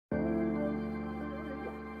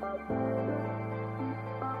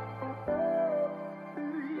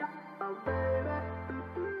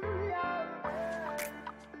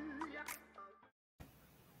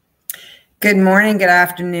Good morning, good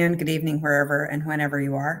afternoon, good evening, wherever and whenever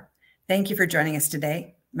you are. Thank you for joining us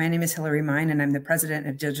today. My name is Hilary Mine, and I'm the president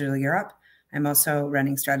of Digital Europe. I'm also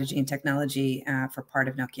running strategy and technology for part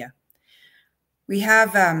of Nokia. We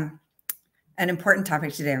have an important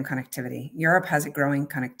topic today on connectivity. Europe has a growing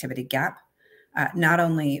connectivity gap, not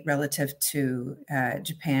only relative to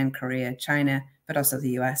Japan, Korea, China, but also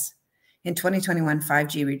the US. In 2021,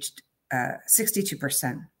 5G reached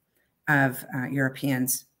 62% of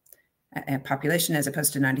Europeans' population, as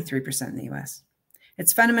opposed to 93% in the US.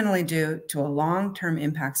 It's fundamentally due to a long-term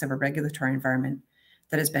impacts of a regulatory environment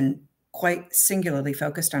that has been quite singularly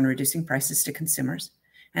focused on reducing prices to consumers,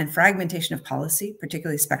 and fragmentation of policy,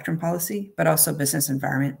 particularly spectrum policy, but also business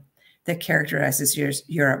environment that characterizes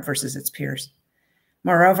Europe versus its peers.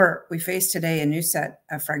 Moreover, we face today a new set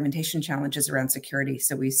of fragmentation challenges around security.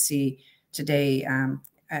 So we see today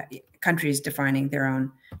countries defining their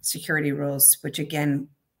own security rules, which again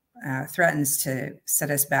threatens to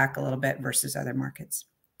set us back a little bit versus other markets.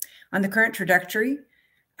 On the current trajectory,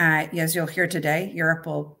 as you'll hear today, Europe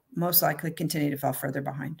will most likely continue to fall further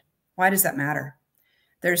behind. Why does that matter?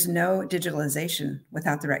 There's no digitalization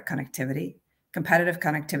without the right connectivity. Competitive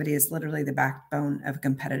connectivity is literally the backbone of a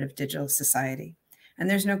competitive digital society. And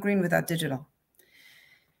there's no green without digital.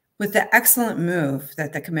 With the excellent move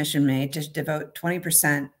that the Commission made to devote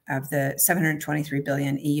 20% of the 723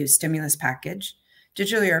 billion EU stimulus package,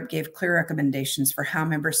 Digital Europe gave clear recommendations for how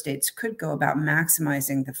member states could go about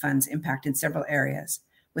maximizing the fund's impact in several areas,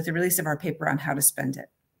 with the release of our paper on how to spend it.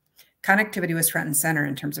 Connectivity was front and center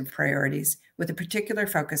in terms of priorities, with a particular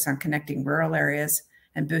focus on connecting rural areas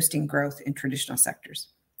and boosting growth in traditional sectors.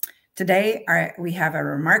 Today, we have a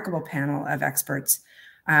remarkable panel of experts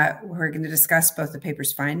who are going to discuss both the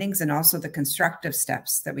paper's findings and also the constructive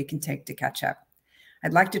steps that we can take to catch up.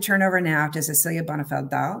 I'd like to turn over now to Cecilia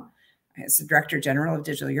Bonafeld-Dahl, as the Director General of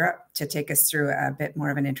Digital Europe, to take us through a bit more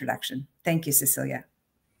of an introduction. Thank you, Cecilia.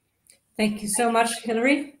 Thank you so much,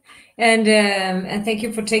 Hilary. And thank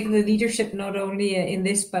you for taking the leadership, not only in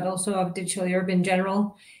this, but also of Digital Europe in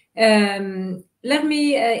general. Let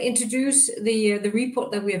me introduce the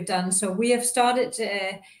report that we have done. So we have started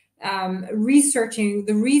researching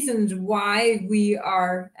the reasons why we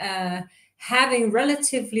are having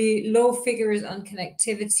relatively low figures on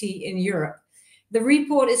connectivity in Europe. The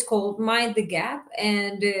report is called Mind the Gap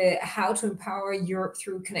and How to Empower Europe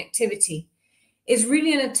Through Connectivity. It's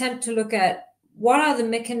really an attempt to look at what are the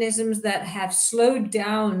mechanisms that have slowed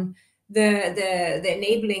down the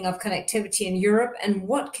enabling of connectivity in Europe, and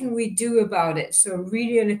what can we do about it? So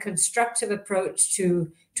really in a constructive approach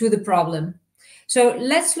to the problem. So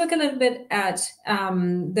let's look a little bit at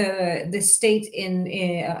the state in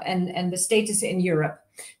and the status in Europe.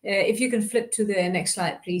 If you can flip to the next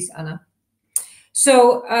slide, please, Anna.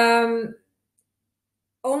 So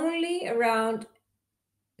only around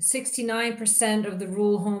 69% of the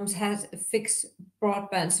rural homes has a fixed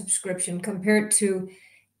broadband subscription, compared to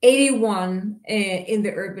 81 in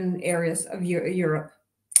the urban areas of Europe.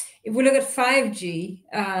 If we look at 5G,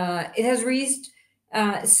 it has reached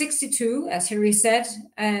 62, as Hilary said,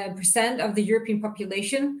 percent of the European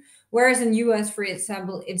population, whereas in US, for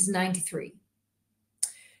example, it's 93.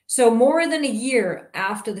 So more than a year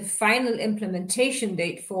after the final implementation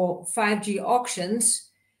date for 5G auctions,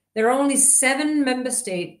 there are only 7 member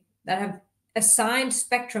states that have assigned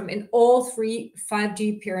spectrum in all 3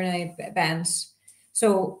 5G Pyrenees bands.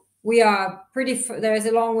 So we are there's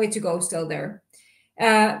a long way to go still there.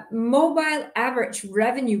 Mobile average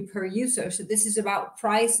revenue per user, so this is about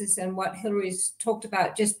prices and what Hilary's talked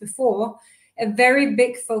about just before, a very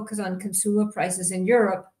big focus on consumer prices in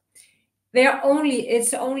Europe.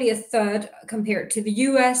 It's only a third compared to the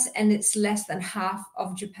US, and it's less than half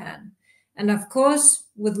of Japan. And of course,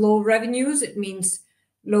 with low revenues, it means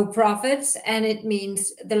low profits, and it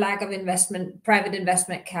means the lack of investment, private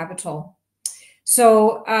investment capital.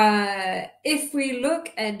 So if we look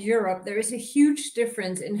at Europe, there is a huge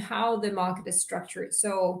difference in how the market is structured.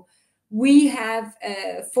 So we have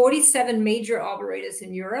 47 major operators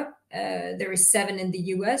in Europe. There is 7 in the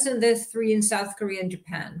US, and there's 3 in South Korea and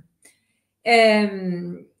Japan.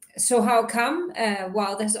 So how come?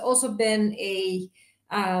 Well, there's also been a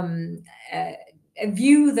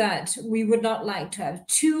view that we would not like to have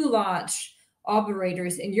 2 large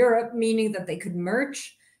operators in Europe, meaning that they could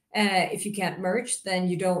merge. If you can't merge, then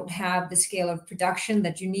you don't have the scale of production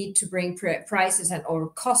that you need to bring prices or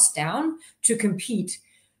costs down to compete.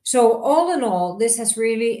 So all in all, this has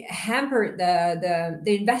really hampered the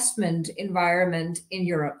investment environment in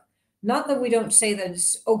Europe. Not that we don't say that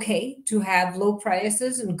it's okay to have low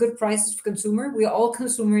prices and good prices for consumer. We're all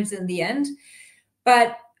consumers in the end,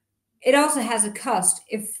 but it also has a cost.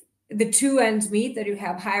 If the two ends meet, that you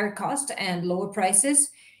have higher cost and lower prices,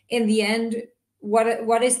 in the end,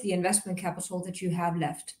 what is the investment capital that you have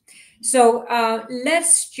left? So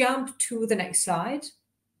let's jump to the next slide.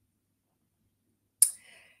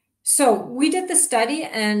 So we did the study,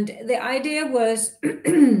 and the idea was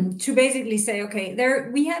to basically say, okay,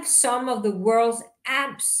 we have some of the world's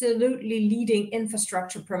absolutely leading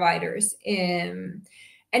infrastructure providers. And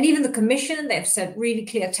even the Commission, they've set really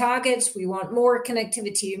clear targets. We want more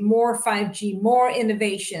connectivity, more 5G, more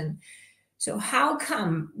innovation. So how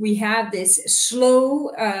come we have this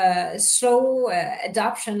slow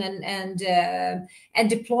adoption and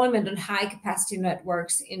deployment on high capacity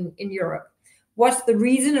networks in Europe? What's the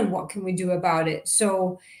reason and what can we do about it?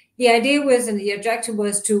 So the idea was, and the objective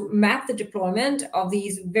was, to map the deployment of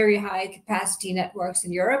these very high capacity networks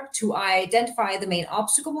in Europe, to identify the main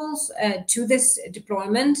obstacles to this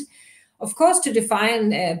deployment, of course, to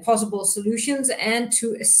define possible solutions, and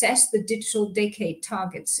to assess the digital decade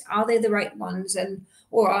targets. Are they the right ones,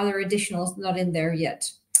 or are there additionals not in there yet?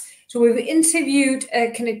 So we've interviewed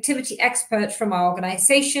connectivity experts from our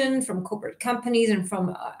organization, from corporate companies, and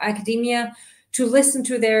from academia, to listen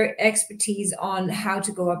to their expertise on how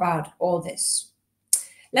to go about all this.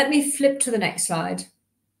 Let me flip to the next slide.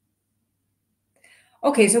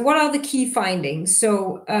 Okay, so what are the key findings?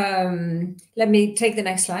 So let me take the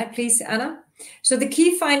next slide, please, Anna. So the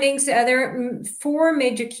key findings, there are 4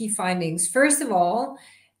 major key findings. First of all,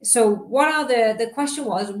 so what are the question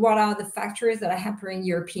was, what are the factors that are hampering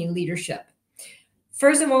European leadership?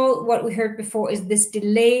 First of all, what we heard before is this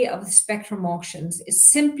delay of the spectrum auctions. It's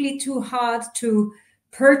simply too hard to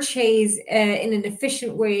purchase in an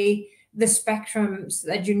efficient way the spectrums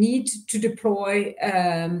that you need to deploy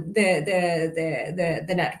the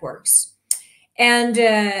networks. And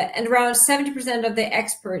around 70% of the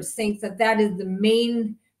experts think that is the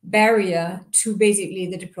main barrier to basically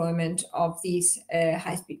the deployment of these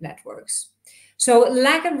high-speed networks. So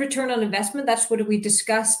lack of return on investment, that's what we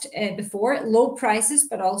discussed before, low prices,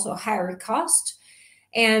 but also higher cost.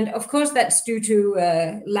 And of course, that's due to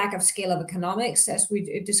lack of scale of economics. As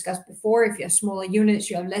we discussed before, if you have smaller units,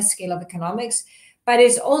 you have less scale of economics. But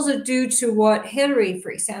it's also due to what Hillary, for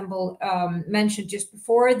example, mentioned just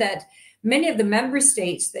before, that many of the member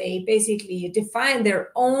states, they basically define their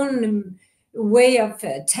own way of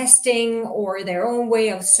testing or their own way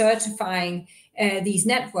of certifying these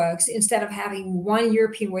networks. Instead of having one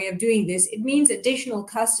European way of doing this, it means additional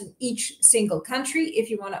costs in each single country if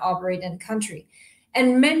you want to operate in a country.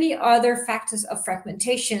 And many other factors of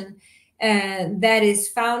fragmentation that is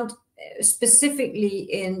found specifically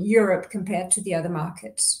in Europe compared to the other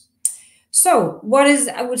markets. So what is,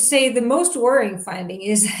 I would say, the most worrying finding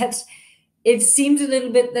is that it seems a little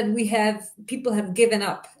bit that people have given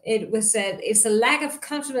up. It was said it's a lack of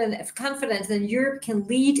confidence that Europe can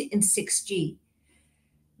lead in 6G.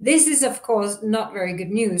 This is, of course, not very good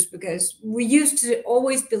news, because we used to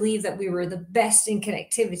always believe that we were the best in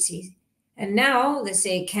connectivity. And now they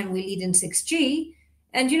say, can we lead in 6G?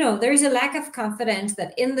 And, there is a lack of confidence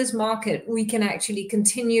that in this market, we can actually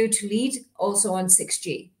continue to lead also on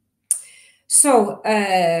 6G. So,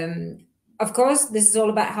 of course, this is all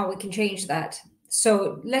about how we can change that.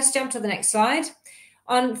 So let's jump to the next slide.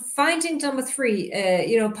 On finding number 3,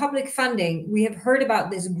 public funding. We have heard about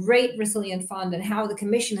this great resilient fund and how the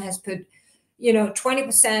Commission has put,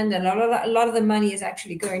 20%, and a lot of the money is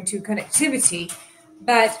actually going to connectivity.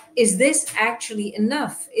 But is this actually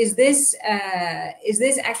enough? Is this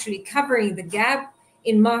actually covering the gap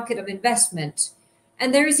in market of investment?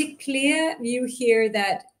 And there is a clear view here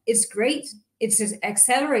that it's great. It's an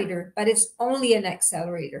accelerator, but it's only an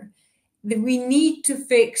accelerator. We need to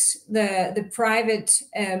fix the private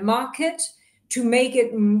market to make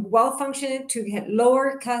it well functioning, to get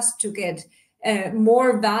lower cost, to get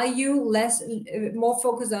more value, more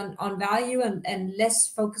focus on value and less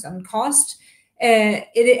focus on cost.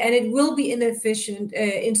 It will be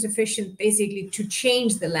insufficient basically to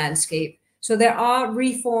change the landscape. So there are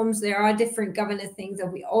reforms, there are different governance things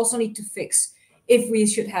that we also need to fix if we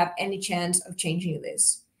should have any chance of changing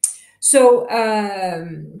this. So,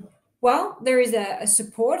 there is a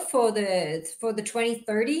support for the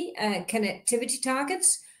 2030 connectivity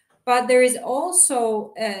targets, but there is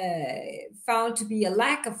also found to be a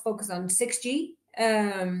lack of focus on 6G.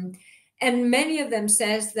 And many of them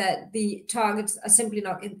says that the targets are simply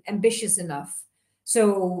not ambitious enough.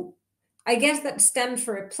 So I guess that stems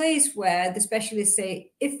from a place where the specialists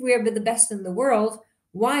say, if we are the best in the world,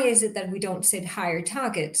 why is it that we don't set higher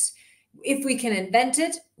targets? If we can invent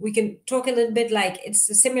it, we can talk a little bit like it's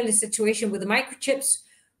a similar situation with the microchips.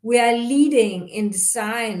 We are leading in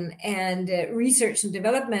design and research and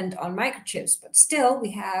development on microchips, but still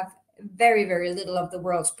we have very, very little of the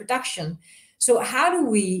world's production. So how do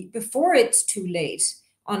we, before it's too late,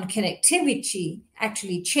 on connectivity,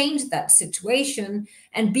 actually change that situation,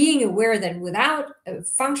 and being aware that without a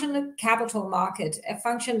functional capital market, a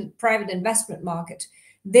functional private investment market,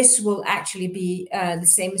 this will actually be the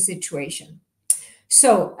same situation.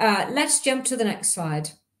 So let's jump to the next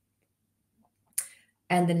slide.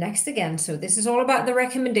 And the next again. So this is all about the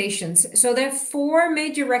recommendations. So there are 4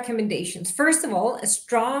 major recommendations. First of all, a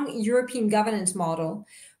strong European governance model.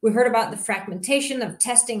 We heard about the fragmentation of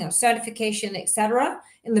testing, of certification, etc.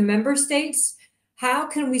 in the member states. How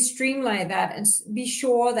can we streamline that and be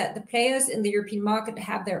sure that the players in the European market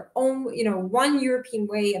have their own, one European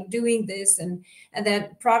way of doing this, and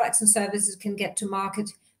that products and services can get to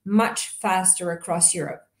market much faster across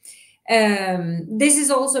Europe? This is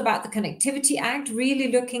also about the Connectivity Act,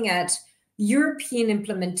 really looking at European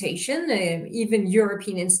implementation, even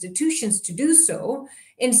European institutions to do so,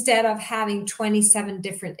 instead of having 27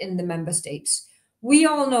 different in the member states. We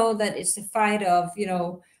all know that it's a fight of,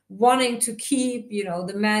 wanting to keep,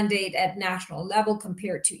 the mandate at national level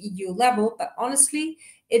compared to EU level. But honestly,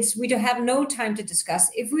 we don't have no time to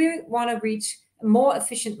discuss. If we want to reach a more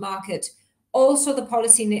efficient market, also the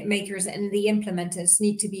policy makers and the implementers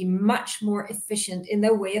need to be much more efficient in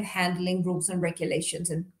their way of handling rules and regulations.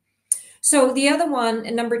 And so the other one,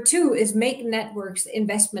 and number 2, is make networks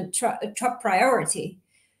investment top priority.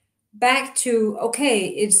 Back to, okay,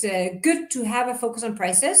 it's good to have a focus on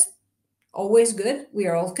prices. Always good. We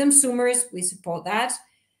are all consumers. We support that.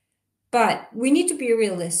 But we need to be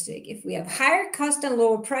realistic. If we have higher cost and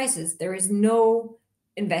lower prices, there is no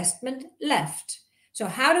investment left. So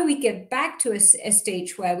how do we get back to a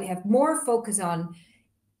stage where we have more focus on,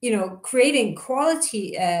 creating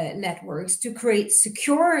quality networks, to create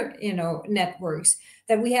secure, networks,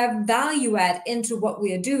 that we have value add into what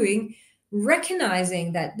we are doing,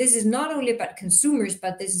 recognizing that this is not only about consumers,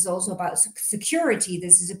 but this is also about security.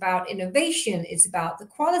 This is about innovation. It's about the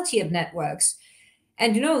quality of networks.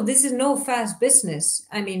 And, this is no fast business.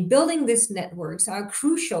 I mean, building these networks are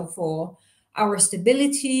crucial for our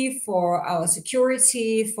stability, for our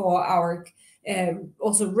security, for our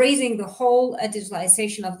also raising the whole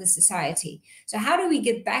digitalization of the society. So how do we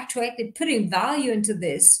get back to actually putting value into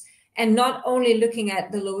this and not only looking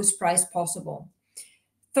at the lowest price possible?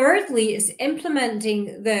 Thirdly is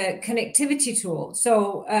implementing the connectivity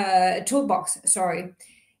toolbox.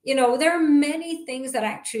 There are many things that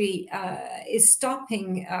actually is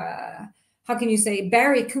stopping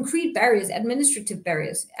concrete barriers, administrative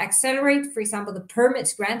barriers, accelerate, for example, the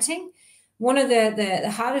permits granting. One of the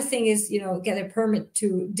hardest thing is, get a permit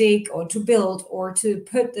to dig or to build or to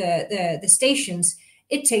put the stations.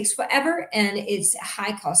 It takes forever and it's a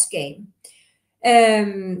high cost game.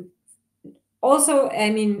 Also,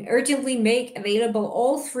 urgently make available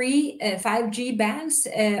all 3 5G bands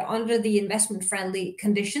under the investment-friendly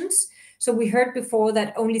conditions. So we heard before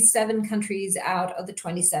that only 7 countries out of the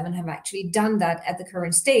 27 have actually done that at the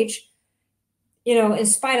current stage, in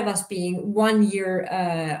spite of us being 1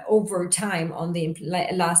 year over time on the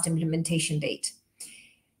last implementation date.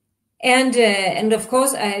 And of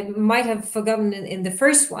course, I might have forgotten in the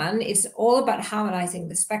first one, it's all about harmonizing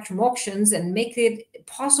the spectrum auctions and make it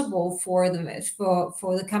possible for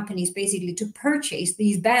the companies basically to purchase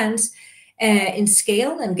these bands in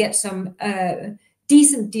scale and get some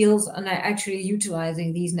decent deals on actually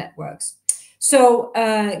utilizing these networks. So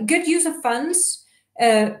good use of funds,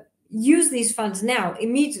 use these funds now,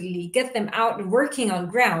 immediately, get them out and working on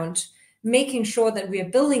ground, making sure that we are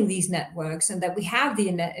building these networks and that we have the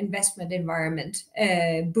investment environment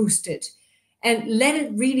boosted, and let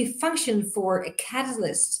it really function for a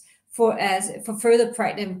catalyst for further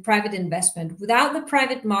private investment. Without the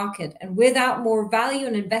private market and without more value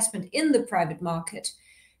and investment in the private market,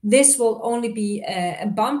 this will only be a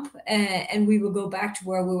bump, and we will go back to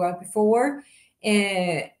where we were before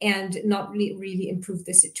and not really improve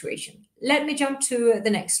the situation. Let me jump to the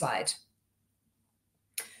next slide.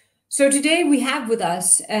 So today we have with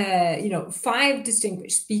us, 5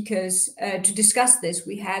 distinguished speakers to discuss this.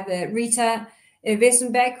 We have Rita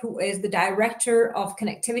Wesenbeck, who is the Director of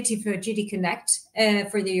Connectivity for GD Connect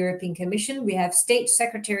for the European Commission. We have State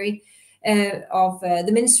Secretary of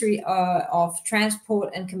the Ministry of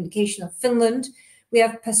Transport and Communication of Finland. We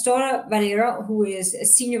have Pastora Valera, who is a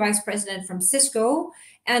Senior Vice President from Cisco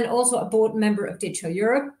and also a board member of Digital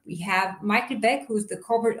Europe. We have Michael Beck, who's the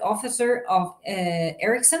Corporate Officer of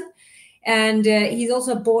Ericsson. And he's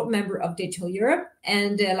also a board member of Digital Europe.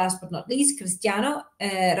 And last but not least, Cristiano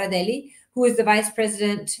Radelli, who is the vice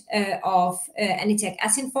president of Anitech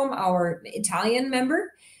Asinform, our Italian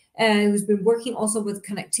member, who's been working also with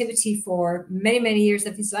connectivity for many, many years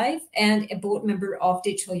of his life, and a board member of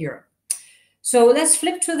Digital Europe. So let's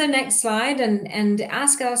flip to the next slide and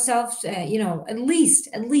ask ourselves, at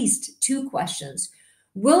least two questions.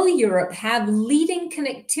 Will Europe have leading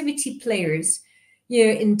connectivity players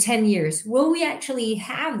in 10 years? Will we actually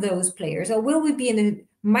have those players, or will we be in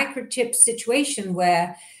a microchip situation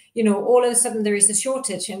where, all of a sudden there is a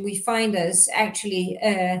shortage and we find us actually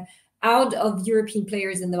out of European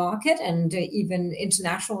players in the market and even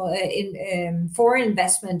international foreign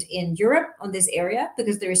investment in Europe on this area,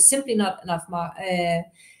 because there is simply not enough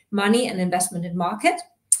money and investment in market?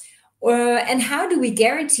 And how do we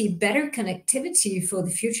guarantee better connectivity for the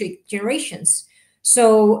future generations?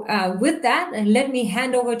 So with that, let me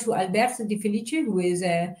hand over to Alberto Di Felice, who is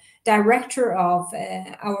a director of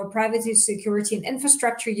our Privacy, Security and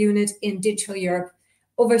Infrastructure unit in Digital Europe.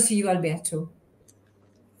 Over to you, Alberto.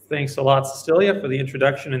 Thanks a lot, Cecilia, for the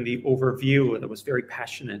introduction and the overview that was very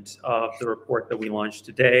passionate of the report that we launched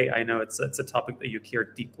today. I know it's a topic that you care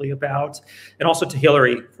deeply about, and also to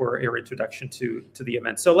Hillary for your introduction to the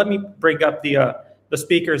event. So let me bring up the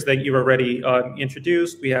speakers that you already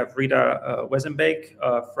introduced. We have Rita Wesenbeek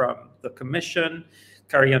from the Commission,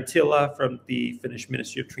 Kari Anttila from the Finnish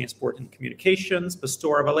Ministry of Transport and Communications,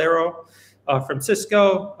 Pastora Valero from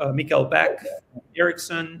Cisco, Mikael Beck from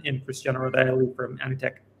Ericsson, and Cristiano Radelli from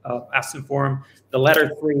Anitech Asinform. The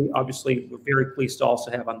latter three, obviously, we're very pleased to also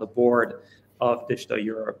have on the board of Digital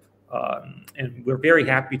Europe. And we're very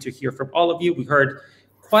happy to hear from all of you. We heard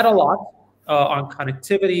quite a lot on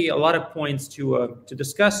connectivity, a lot of points to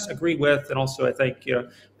discuss, agree with, and also, I think,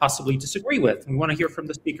 possibly disagree with. We want to hear from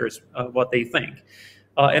the speakers what they think.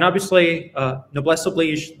 And obviously, noblesse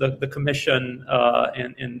oblige, the Commission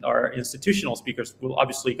and our institutional speakers will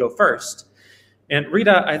obviously go first. And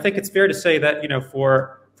Rita, I think it's fair to say that,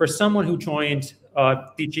 for someone who joined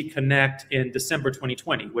DG Connect in December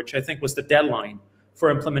 2020, which I think was the deadline for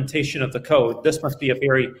implementation of the code, this must be a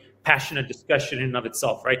very passionate discussion in and of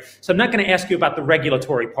itself, right? So I'm not going to ask you about the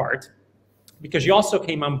regulatory part, because you also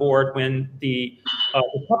came on board when the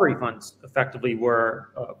recovery funds effectively were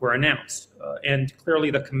announced. And clearly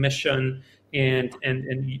the Commission and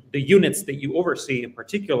the units that you oversee in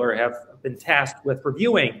particular have been tasked with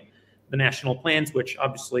reviewing the national plans, which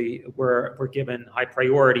obviously were given high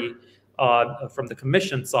priority from the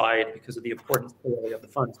Commission side because of the importance clearly of the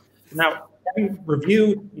funds. Now, having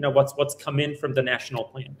reviewed, what's come in from the national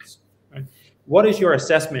plans, right? What is your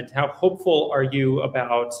assessment? How hopeful are you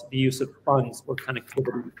about the use of funds for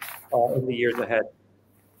connectivity in the years ahead?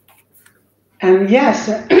 Yes,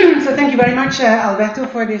 so thank you very much, Alberto,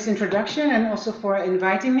 for this introduction and also for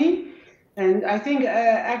inviting me. And I think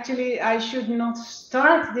actually I should not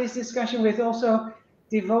start this discussion with also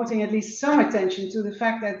devoting at least some attention to the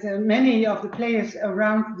fact that many of the players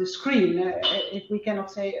around the screen, if we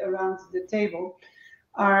cannot say around the table,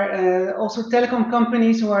 are also telecom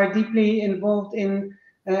companies who are deeply involved in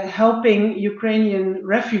helping Ukrainian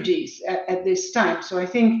refugees at this time. So I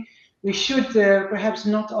think we should perhaps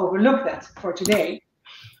not overlook that for today.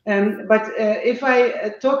 But if I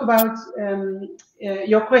talk about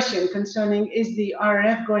your question concerning is the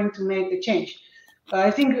RRF going to make a change,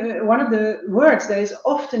 I think one of the words that is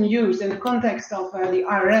often used in the context of the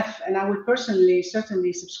RRF, and I would personally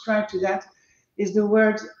certainly subscribe to that, is the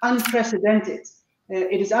word unprecedented.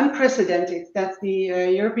 It is unprecedented that the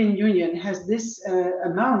European Union has this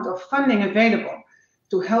amount of funding available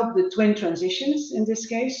to help the twin transitions in this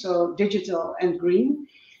case, so digital and green.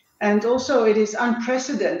 And also it is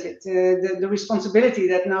unprecedented, the responsibility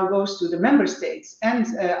that now goes to the member states and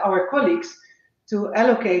our colleagues to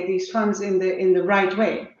allocate these funds in the right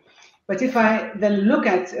way. But if I then look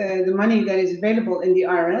at the money that is available in the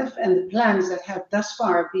RRF and the plans that have thus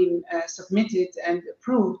far been submitted and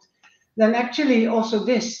approved, then actually also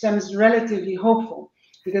this stems relatively hopeful,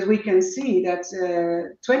 because we can see that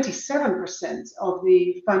 27% of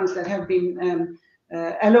the funds that have been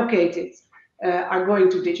allocated are going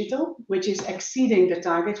to digital, which is exceeding the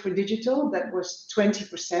target for digital that was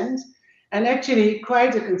 20%. And actually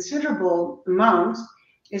quite a considerable amount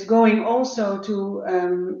is going also to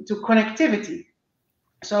connectivity.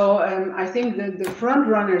 So I think the front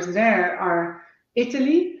runners there are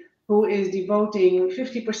Italy, who is devoting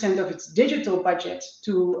 50% of its digital budget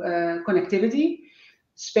to connectivity,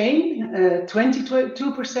 Spain,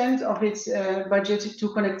 22% of its budget to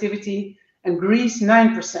connectivity, and Greece,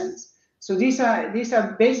 9%. So these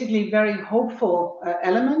are basically very hopeful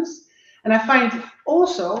elements. And I find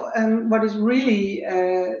Also, what is really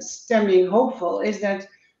stemming hopeful is that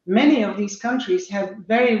many of these countries have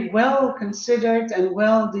very well considered and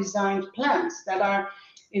well designed plans that are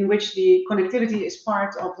in which the connectivity is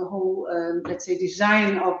part of the whole, let's say,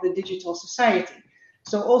 design of the digital society.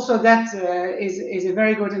 So also that is a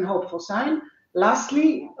very good and hopeful sign.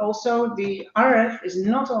 Lastly, also the RF is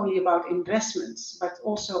not only about investments, but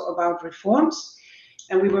also about reforms.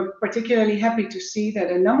 And we were particularly happy to see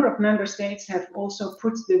that a number of member states have also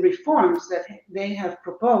put the reforms that they have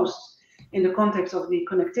proposed in the context of the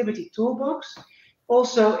connectivity toolbox,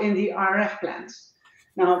 also in the RF plans.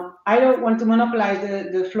 Now, I don't want to monopolize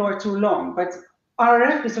the floor too long, but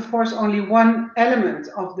RF is, of course, only one element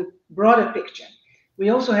of the broader picture. We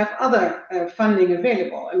also have other funding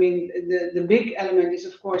available. I mean, the big element is,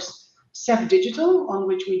 of course, CEF Digital, on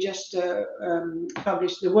which we just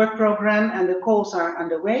published the work program, and the calls are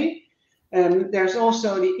underway. There's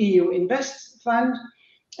also the EU Invest Fund,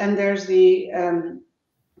 and there's the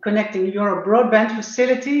Connecting Europe Broadband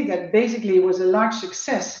Facility that basically was a large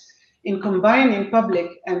success in combining public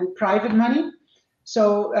and private money.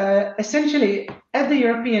 So essentially, at the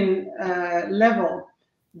European level,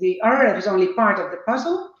 the RRF is only part of the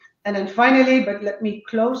puzzle. And then finally, but let me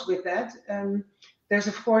close with that, there's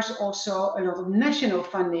of course also a lot of national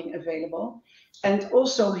funding available. And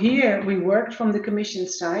also here we worked from the Commission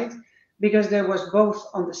side, because there was both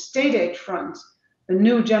on the state aid front a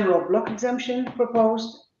new general block exemption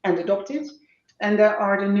proposed and adopted, and there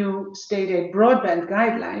are the new state aid broadband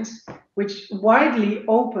guidelines, which widely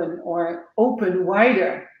open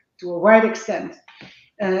wider to a wide extent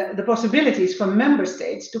the possibilities for member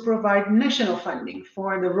states to provide national funding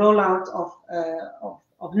for the rollout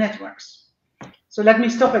of networks. So let me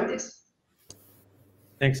stop at this.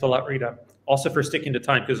 Thanks a lot, Rita. Also for sticking to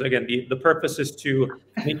time, because again, the purpose is to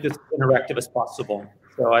make this interactive as possible.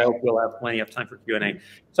 So I hope we'll have plenty of time for Q&A.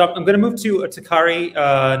 So I'm going to move to Kari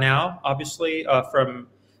now, obviously from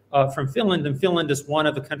Finland. And Finland is one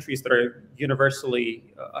of the countries that are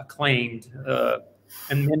universally acclaimed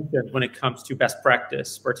and mentioned when it comes to best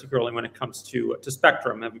practice, particularly when it comes to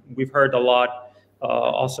spectrum. And we've heard a lot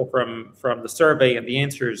also from the survey and the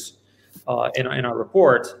answers in our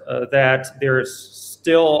report that there's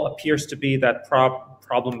still appears to be that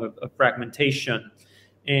problem of fragmentation.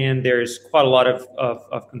 And there's quite a lot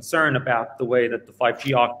of concern about the way that the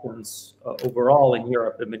 5G auctions overall in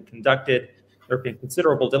Europe have been conducted. There have been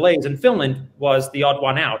considerable delays, and Finland was the odd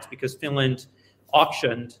one out because Finland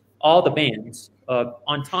auctioned all the bands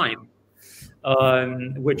on time,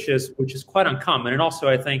 which is quite uncommon. And also,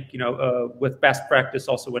 I think with best practice,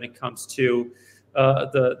 also when it comes to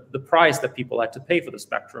the price that people had to pay for the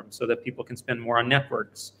spectrum, so that people can spend more on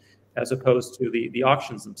networks as opposed to the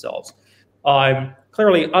auctions themselves.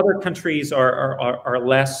 Clearly, other countries are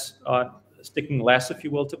less sticking less, if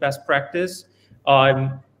you will, to best practice.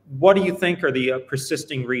 What do you think are the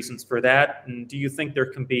persisting reasons for that? And do you think there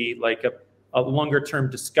can be like a longer-term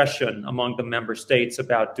discussion among the member states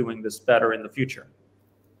about doing this better in the future?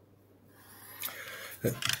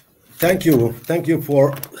 Thank you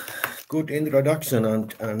for good introduction,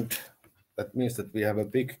 and that means that we have a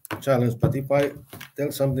big challenge. But if I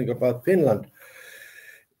tell something about Finland,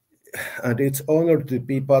 and it's honored to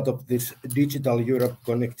be part of this Digital Europe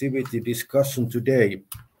connectivity discussion today.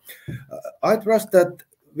 I trust that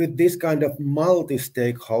with this kind of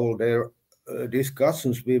multi-stakeholder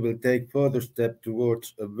discussions, we will take further step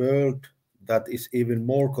towards a world that is even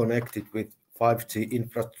more connected with 5G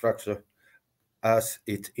infrastructure as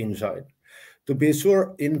it's inside. To be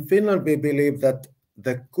sure, in Finland, we believe that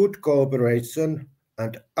the good cooperation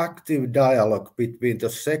and active dialogue between the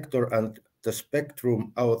sector and the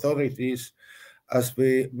spectrum authorities, as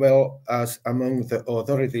well as among the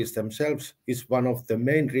authorities themselves, is one of the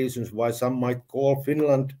main reasons why some might call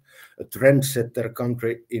Finland a trendsetter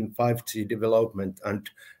country in 5G development and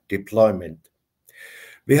deployment.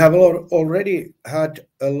 We have already had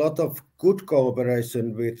a lot of good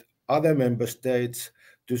cooperation with other member states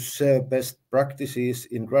to share best practices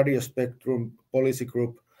in radio spectrum policy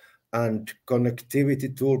group and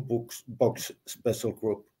connectivity toolbox special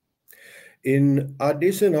group. In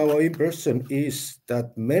addition, our impression is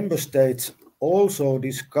that member states also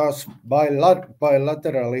discuss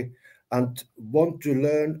bilaterally and want to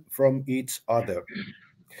learn from each other.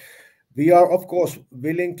 We are, of course,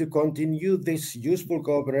 willing to continue this useful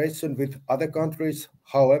cooperation with other countries.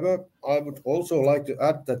 However, I would also like to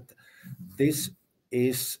add that this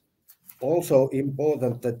is also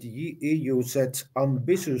important that the EU sets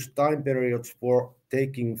ambitious time periods for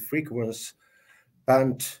taking frequency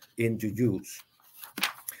band into use.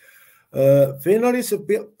 Finland is a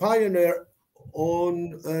pioneer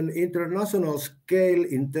on an international scale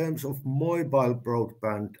in terms of mobile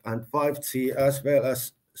broadband and 5G as well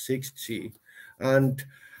as 6G, and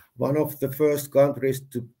one of the first countries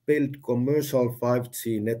to build commercial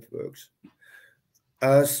 5G networks.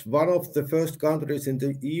 As one of the first countries in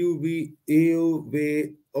the EU,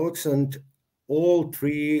 we auctioned all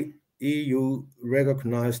 3 EU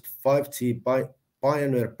recognized 5G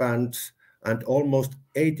pioneer bands, and almost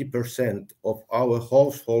 80% of our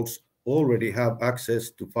households already have access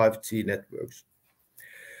to 5G networks.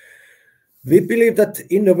 We believe that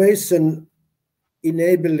innovation,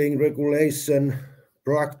 enabling regulation,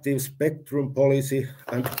 proactive spectrum policy,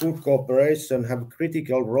 and good cooperation have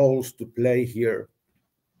critical roles to play here.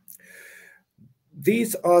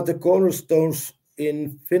 These are the cornerstones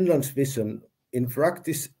in Finland's vision. In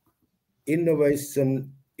practice,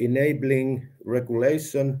 innovation, enabling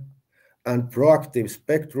regulation, and proactive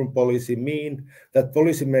spectrum policy mean that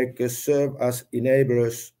policymakers serve as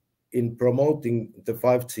enablers in promoting the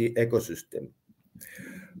 5G ecosystem.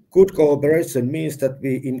 Good cooperation means that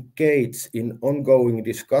we engage in ongoing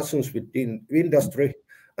discussions within industry,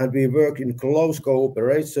 and we work in close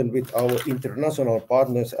cooperation with our international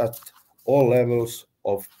partners at all levels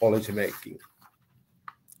of policymaking.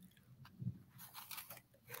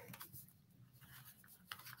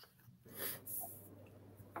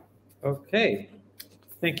 Okay,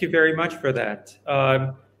 thank you very much for that.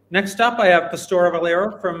 Next up, I have Pastora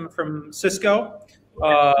Valero from Cisco,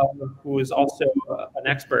 who is also an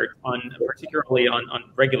expert particularly on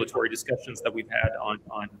regulatory discussions that we've had on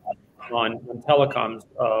telecoms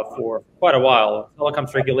for quite a while.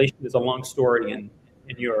 Telecoms regulation is a long story in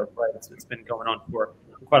Europe, right? It's been going on for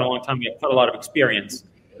quite a long time. We have quite a lot of experience.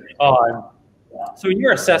 So in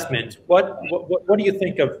your assessment, what do you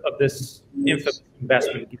think of this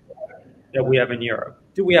investment that we have in Europe?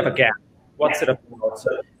 Do we have a gap? What's it about?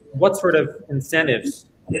 What sort of incentives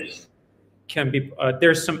can be?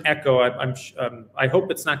 There's some echo. I hope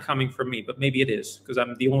it's not coming from me, but maybe it is, because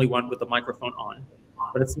I'm the only one with the microphone on.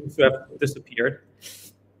 But it seems to have disappeared.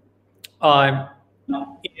 And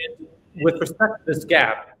with respect to this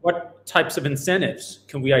gap, what types of incentives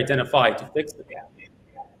can we identify to fix the gap?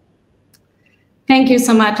 Thank you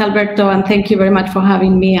so much, Alberto, and thank you very much for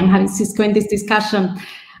having me and having Cisco in this discussion.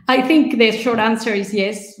 I think the short answer is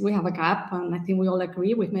yes, we have a gap, and I think we all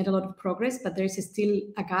agree we've made a lot of progress, but there is still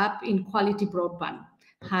a gap in quality broadband,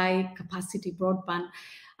 high capacity broadband.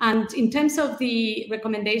 And in terms of the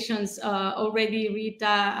recommendations, already Rita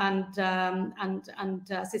and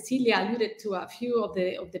Cecilia alluded to a few of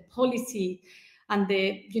the policy and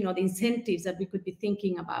the incentives that we could be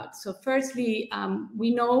thinking about. So firstly,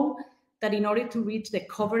 we know that in order to reach the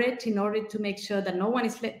coverage, in order to make sure that no one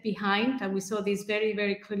is left behind, and we saw this very,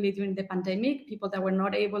 very clearly during the pandemic, people that were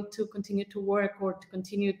not able to continue to work or to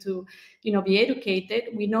continue to be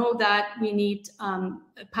educated, we know that we need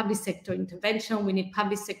public sector intervention, we need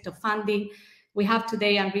public sector funding. We have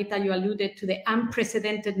today, and Rita, you alluded to the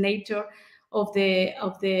unprecedented nature of the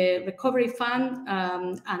recovery fund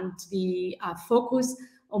and the focus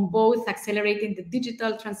on both accelerating the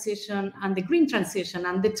digital transition and the green transition,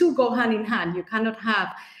 and the two go hand in hand. You cannot have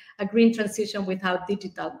a green transition without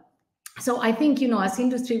digital. So I think, as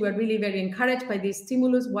industry, we're really very encouraged by this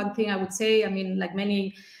stimulus. One thing I would say, like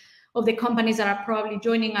many of the companies that are probably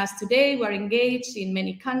joining us today, we're engaged in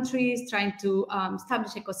many countries, trying to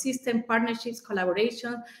establish ecosystem, partnerships,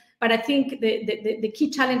 collaboration. But I think the key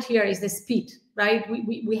challenge here is the speed, right?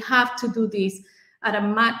 We have to do this at a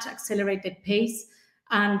much accelerated pace.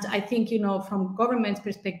 And I think, from government's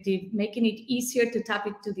perspective, making it easier to tap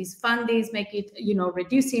into these fundings, make it,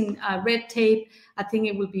 reducing red tape, I think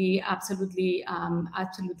it will be absolutely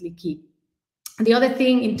key. The other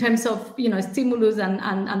thing in terms of, stimulus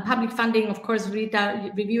and public funding, of course,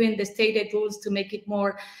 Rita, reviewing the state aid rules to make it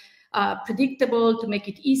more predictable, to make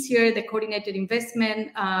it easier, the coordinated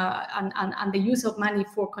investment and the use of money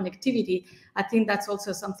for connectivity. I think that's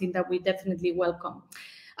also something that we definitely welcome.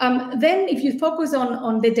 Then if you focus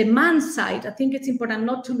on the demand side, I think it's important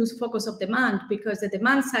not to lose focus of demand, because the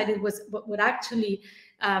demand side is what actually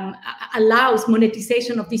allows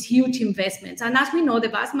monetization of these huge investments. And as we know, the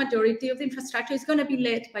vast majority of the infrastructure is going to be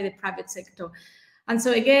led by the private sector. And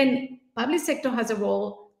so again, public sector has a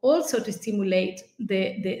role also to stimulate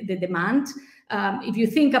the demand. If you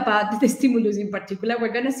think about the stimulus in particular,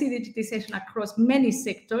 we're going to see digitization across many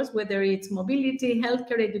sectors, whether it's mobility,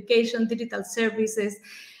 healthcare, education, digital services.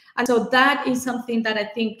 And so that is something that I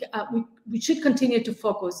think we should continue to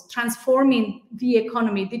focus, transforming the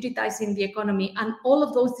economy, digitizing the economy, and all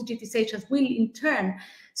of those digitizations will in turn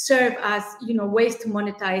serve as ways to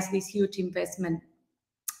monetize this huge investment.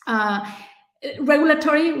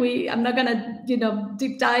 Regulatory, I'm not going to,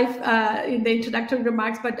 deep dive in the introductory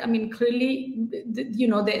remarks, but I mean, clearly,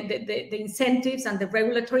 the incentives and the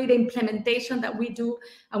regulatory, the implementation that we do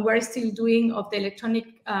and we're still doing of the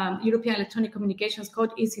European Electronic Communications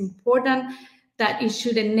Code is important. That it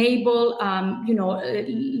should enable,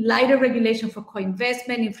 lighter regulation for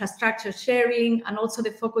co-investment, infrastructure sharing, and also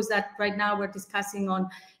the focus that right now we're discussing on,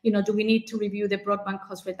 do we need to review the broadband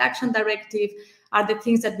cost reduction directive? Are the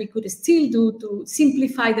things that we could still do to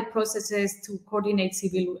simplify the processes, to coordinate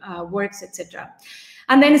civil works, etc.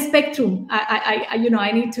 And then spectrum.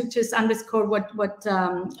 I need to just underscore what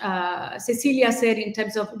Cecilia said in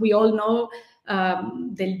terms of, we all know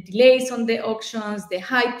the delays on the auctions, the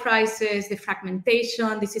high prices, the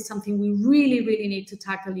fragmentation. This is something we really, really need to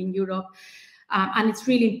tackle in Europe. And it's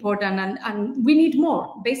really important, and we need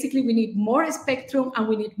more. Basically, we need more spectrum and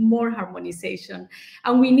we need more harmonization.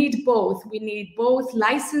 And we need both. We need both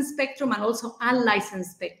licensed spectrum and also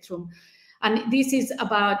unlicensed spectrum. And this is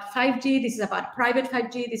about 5G, this is about private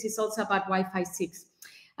 5G, this is also about Wi-Fi 6.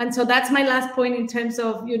 And so that's my last point in terms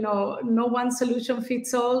of, no one solution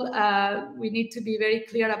fits all. We need to be very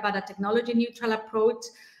clear about a technology neutral approach.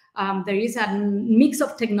 There is a mix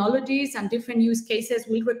of technologies, and different use cases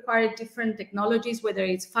will require different technologies, whether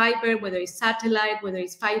it's fiber, whether it's satellite, whether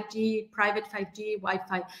it's 5G, private 5G,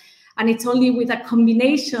 Wi-Fi. And it's only with a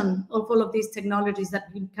combination of all of these technologies that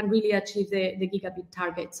we can really achieve the gigabit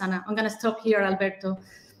targets. And I'm going to stop here, Alberto,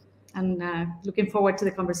 and looking forward to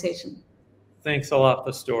the conversation. Thanks a lot,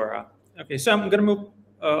 Pastora. Okay, so I'm going to move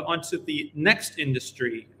on to the next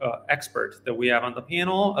industry expert that we have on the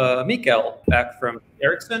panel, Mikael, back from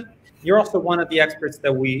Ericsson. You're also one of the experts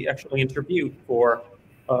that we actually interviewed for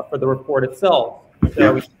the report itself.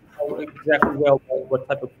 So we know exactly what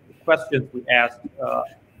type of questions we asked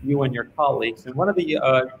you and your colleagues. And one of the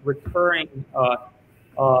recurring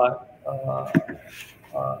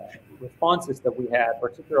responses that we had,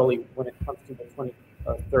 particularly when it comes to the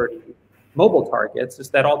 2030 mobile targets, is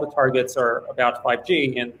that all the targets are about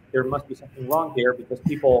 5G, and there must be something wrong here because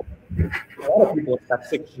a lot of people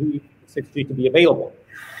expect 6G to be available.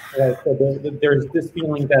 So there's this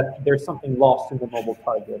feeling that there's something lost in the mobile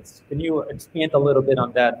targets. Can you expand a little bit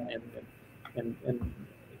on that and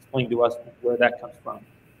explain to us where that comes from?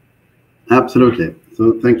 Absolutely.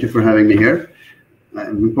 So thank you for having me here.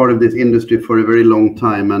 I've been part of this industry for a very long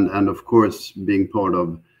time, and of course being part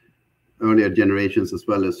of earlier generations as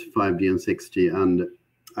well as 5G and 6G. And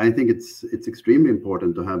I think it's extremely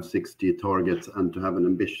important to have 6G targets and to have an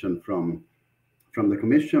ambition from the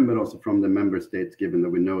Commission, but also from the member states, given that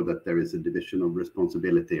we know that there is a division of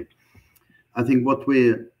responsibility. I think what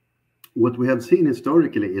we have seen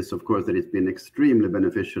historically is, of course, that it's been extremely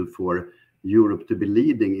beneficial for Europe to be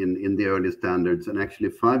leading in the early standards. And actually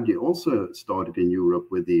 5G also started in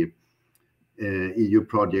Europe with the EU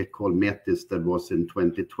project called METIS that was in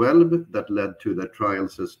 2012 that led to the trial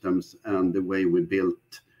systems and the way we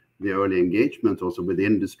built the early engagement also with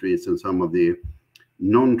industries and some of the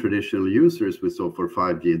non-traditional users we saw for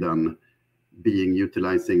 5G then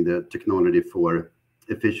utilizing the technology for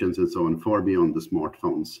efficiency and so on far beyond the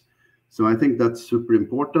smartphones. So I think that's super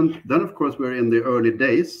important. Then of course we're in the early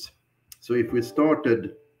days. So if we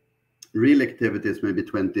started real activities maybe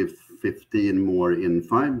 2015 more in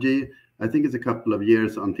 5G, I think it's a couple of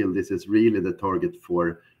years until this is really the target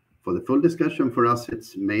for the full discussion. For us,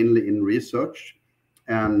 it's mainly in research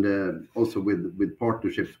and also with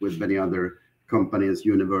partnerships with many other companies,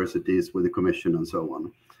 universities, with the Commission and so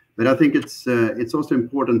on. But I think it's also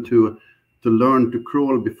important to learn to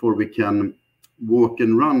crawl before we can walk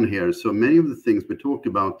and run here. So many of the things we talk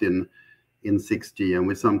about in 6G, and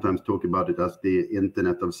we sometimes talk about it as the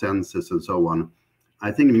Internet of Senses and so on. I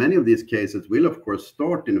think many of these cases will, of course,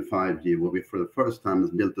 start in 5G, where we, for the first time, has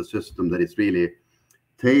built a system that is really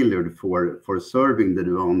tailored for serving the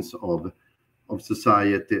demands of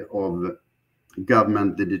society, of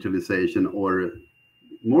government digitalization, or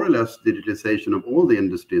more or less digitalization of all the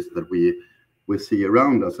industries that we see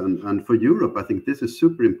around us. And for Europe, I think this is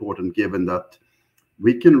super important, given that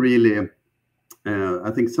we can really,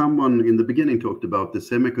 I think someone in the beginning talked about the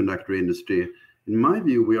semiconductor industry. In my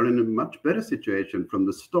view, we are in a much better situation from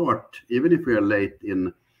the start, even if we are late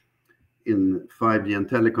in 5G and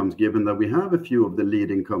telecoms, given that we have a few of the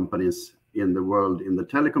leading companies in the world in the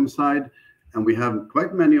telecom side, and we have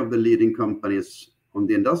quite many of the leading companies on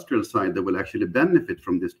the industrial side that will actually benefit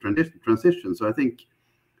from this transition. So I think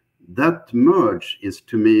that merge is,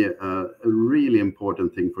 to me, a really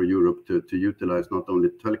important thing for Europe to utilize, not only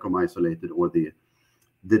telecom isolated or the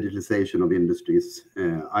digitalization of industries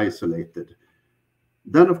isolated.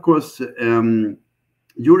 Then, of course,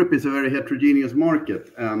 Europe is a very heterogeneous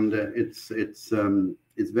market, and it's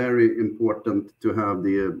very important to have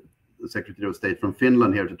the Secretary of State from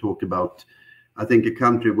Finland here to talk about, I think, a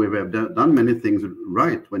country where we have done many things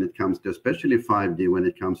right when it comes to especially 5G, when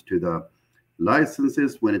it comes to the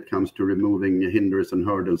licenses, when it comes to removing hinders and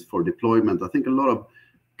hurdles for deployment. I think a lot of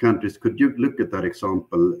countries could look at that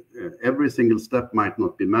example. Every single step might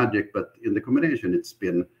not be magic, but in the combination, it's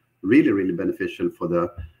been really, really beneficial for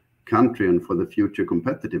the country and for the future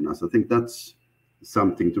competitiveness. I think that's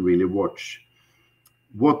something to really watch.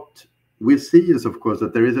 What we see is, of course,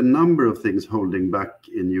 that there is a number of things holding back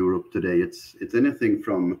in Europe today. It's anything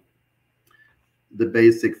from the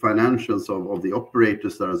basic financials of the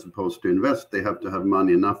operators that are supposed to invest. They have to have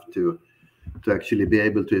money enough to actually be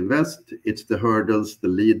able to invest. It's the hurdles, the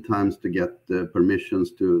lead times to get the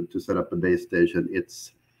permissions to set up a base station.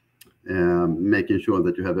 It's making sure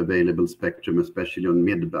that you have available spectrum, especially on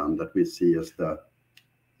mid-band, that we see as the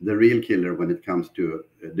real killer when it comes to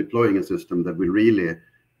deploying a system that will really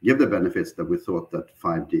give the benefits that we thought that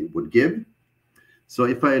 5G would give. So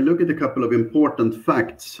if I look at a couple of important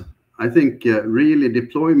facts, I think really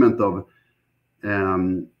deployment of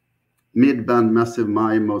mid-band massive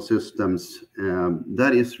MIMO systems,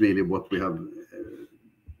 that is really what we have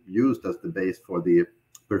used as the base for the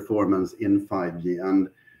performance in 5G. And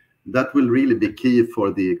that will really be key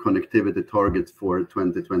for the connectivity targets for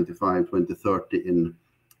 2025, 2030 in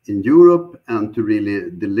Europe, and to really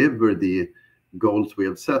deliver the goals we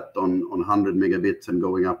have set on 100 megabits and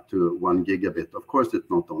going up to 1 gigabit. Of course, it's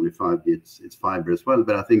not only 5G, it's fiber as well,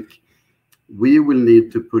 but I think we will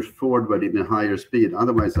need to push forward in a higher speed.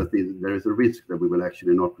 Otherwise, I think there is a risk that we will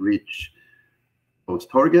actually not reach those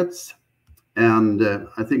targets. And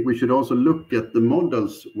I think we should also look at the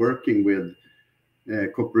models working with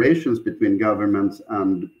cooperations between governments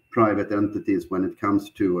and private entities when it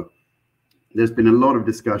comes to, there's been a lot of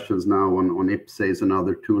discussions now on IPSAs and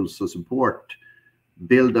other tools to support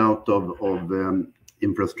build out of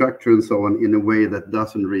infrastructure and so on in a way that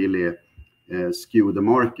doesn't really skew the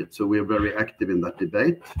market. So we are very active in that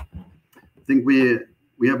debate. I think we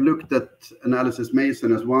have looked at Analysis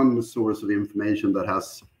Mason as one source of information that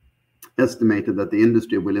has estimated that the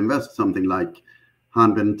industry will invest something like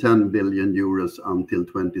 110 billion euros until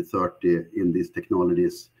 2030 in these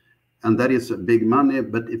technologies. And that is big money.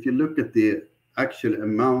 But if you look at the actual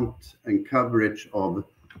amount and coverage of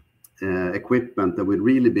equipment that would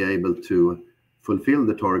really be able to fulfill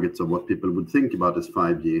the targets of what people would think about as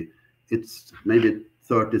 5G, it's maybe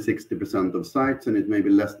 30–60% of sites, and it may be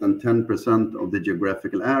less than 10% of the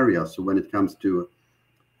geographical area. So when it comes to,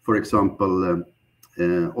 for example,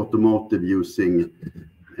 automotive using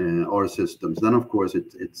our systems, then of course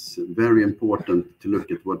it's very important to look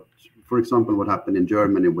at what, for example, what happened in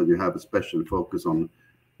Germany when you have a special focus on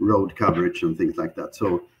road coverage and things like that.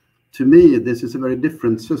 So to me, this is a very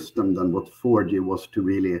different system than what 4G was to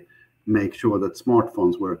really make sure that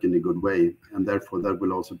smartphones work in a good way. And therefore that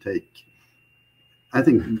will also take, I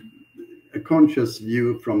think, a conscious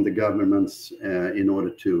view from the governments in order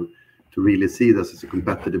to really see this as a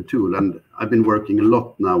competitive tool. And I've been working a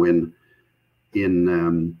lot now in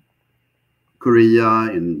Korea,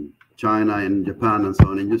 in China, in Japan, and so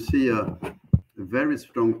on. And you see a very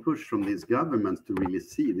strong push from these governments to really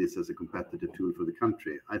see this as a competitive tool for the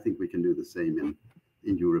country. I think we can do the same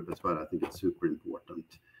in Europe as well. I think it's super important.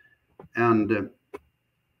 And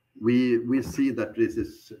we see that this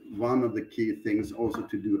is one of the key things also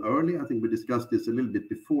to do early. I think we discussed this a little bit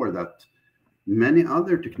before, that many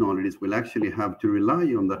other technologies will actually have to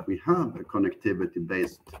rely on that we have a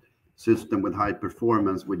connectivity-based system with high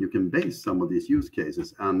performance where you can base some of these use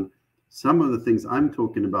cases. And some of the things I'm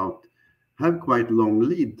talking about have quite long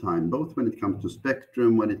lead time, both when it comes to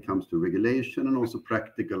spectrum, when it comes to regulation, and also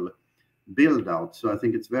practical build out. So I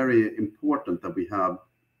think it's very important that we have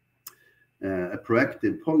a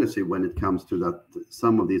proactive policy when it comes to that.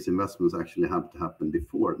 Some of these investments actually have to happen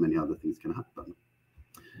before many other things can happen.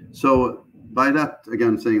 So by that,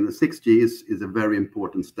 again, saying the 6G is a very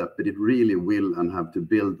important step, but it really will and have to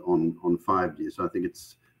build on 5G. So I think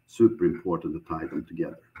it's super important to tie them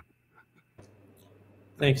together.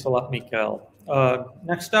 Thanks a lot, Mikael.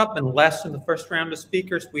 Next up, and last in the first round of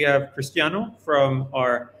speakers, we have Cristiano from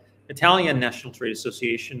our Italian National Trade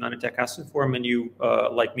Association, Anitech Forum, and you,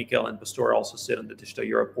 like Mikael and Pastor, also sit on the Digital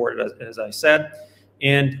Europe board, as I said.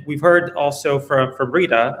 And we've heard also from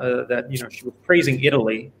Rita that she was praising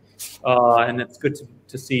Italy, and it's good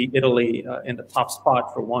to see Italy in the top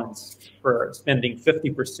spot for once, for spending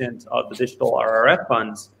 50% of the digital RRF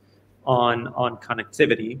funds on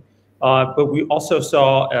connectivity. But we also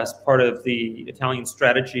saw, as part of the Italian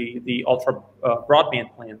strategy, the ultra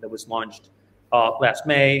broadband plan that was launched last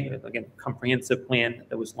May. Again, comprehensive plan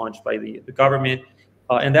that was launched by the government,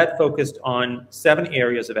 and that focused on 7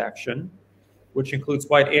 areas of action, which includes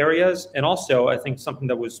wide areas, and also I think something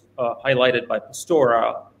that was highlighted by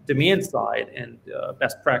Pastora, demand side and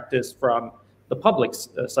best practice from the public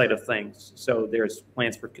side of things. So there's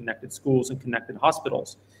plans for connected schools and connected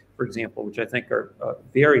hospitals, for example, which I think are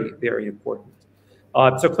very, very important.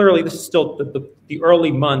 So clearly, this is still the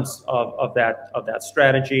early months of that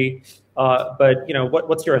strategy. But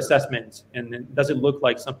what's your assessment? And does it look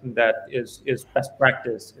like something that is best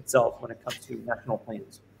practice itself when it comes to national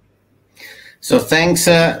plans? So thanks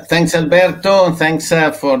Alberto, and thanks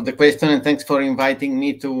for the question, and thanks for inviting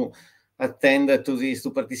me to attend to this,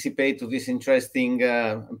 to participate to this interesting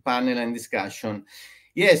panel and discussion.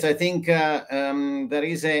 Yes, I think there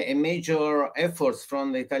is a major effort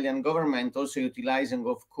from the Italian government, also utilizing,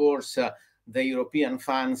 of course, the European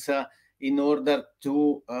funds in order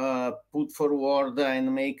to put forward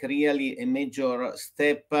and make really a major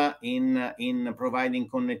step in providing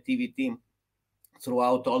connectivity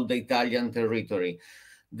throughout all the Italian territory.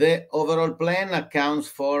 The overall plan accounts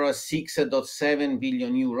for 6.7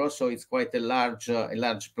 billion euros, so it's quite a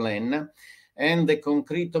large plan. And the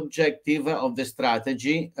concrete objective of the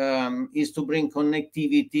strategy is to bring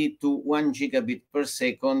connectivity to 1 gigabit per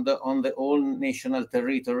second on the whole national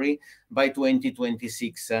territory by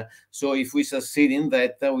 2026. So if we succeed in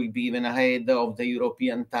that, we'll be even ahead of the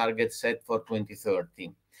European target set for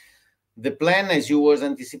 2030. The plan, as you was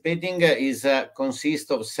anticipating,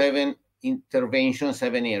 consists of 7 interventions,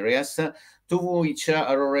 7 areas, 2 which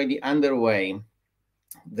are already underway.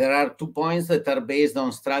 There are 2 points that are based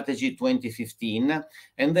on Strategy 2015,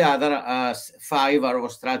 and the other 5 are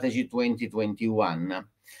of Strategy 2021.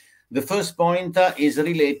 The first point is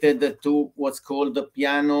related to what's called the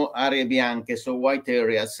Piano Aree Bianche, so white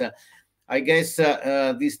areas. I guess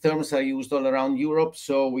these terms are used all around Europe,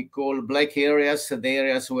 so we call black areas the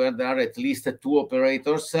areas where there are at least 2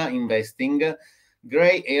 operators investing.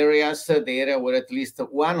 Gray areas, the area where at least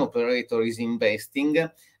 1 operator is investing,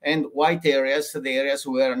 and white areas, the areas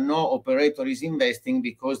where no operator is investing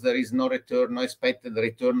because there is no expected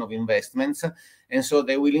return of investments, and so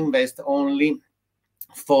they will invest only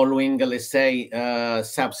following, let's say,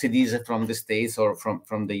 subsidies from the states or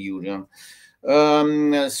from the union.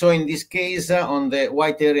 So in this case, on the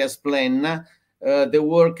white areas plan, the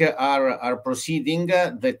work are proceeding.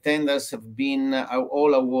 The tenders have been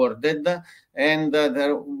all awarded, and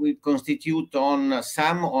there will constitute on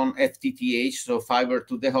some on FTTH, so fiber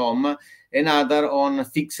to the home, and other on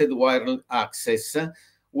fixed wireless access,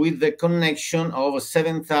 with the connection of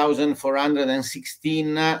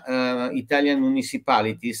 7,416 Italian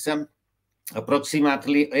municipalities,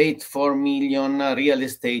 approximately 8.4 million real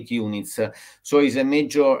estate units. So it's a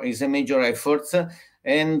major effort.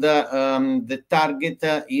 And the target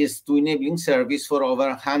is to enabling service for over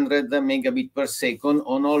 100 megabit per second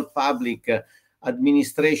on all public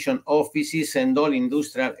administration offices and all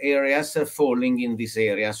industrial areas falling in this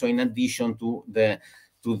area. So in addition to the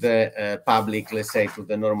public, let's say, to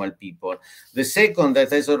the normal people. The second that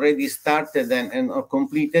has already started and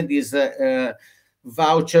completed is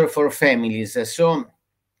voucher for families. So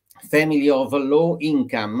family of low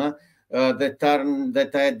income that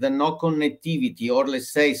had no connectivity, or let's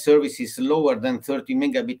say services lower than 30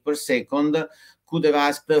 megabit per second, could have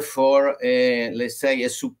asked for, let's say, a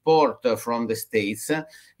support from the states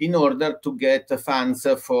in order to get funds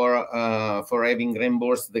for having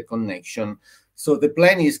reimbursed the connection. So the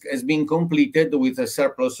plan has been completed with a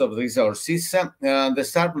surplus of resources. The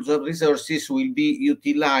surplus of resources will be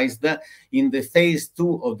utilized in the phase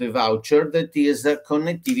 2 of the voucher, that is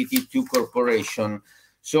connectivity to corporation.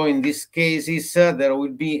 So in these cases, there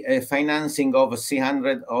will be a financing of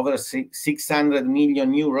over 600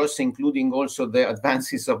 million euros, including also the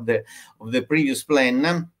advances of the previous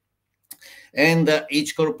plan. And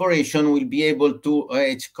each corporation will be able to,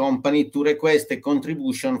 each company, to request a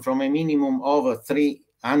contribution from a minimum of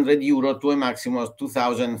 300 euro to a maximum of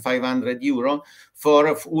 2,500 euro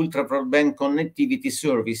for ultra broadband connectivity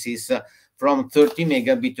services from 30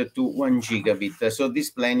 megabit to 1 gigabit. So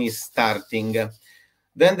this plan is starting.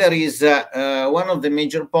 Then there is one of the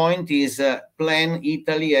major points is Plan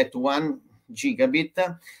Italy at 1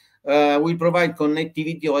 gigabit. We provide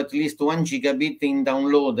connectivity of at least 1 gigabit in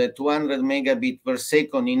download, 200 megabit per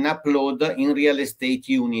second in upload in real estate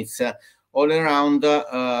units all around,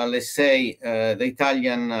 let's say, the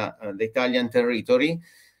Italian territory.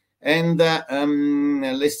 And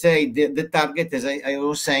let's say the target, as I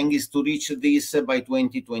was saying, is to reach this by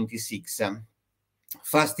 2026.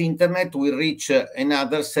 Fast internet will reach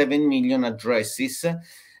another 7 million addresses,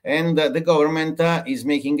 And the government is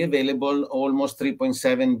making available almost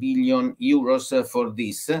 3.7 billion euros for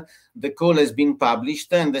this. The call has been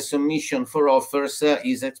published, and the submission for offers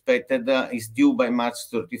is expected, is due by March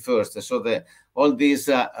 31st. So all these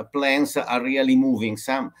plans are really moving.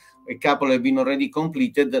 A couple have been already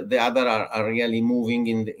completed, the other are really moving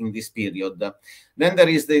in this period. Then there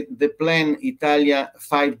is the plan Italia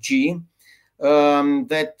 5G,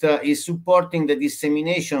 that is supporting the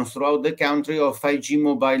dissemination throughout the country of 5G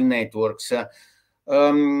mobile networks.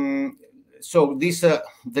 So this,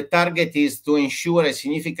 the target is to ensure a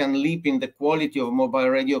significant leap in the quality of mobile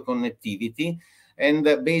radio connectivity, and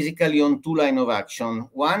basically on two lines of action.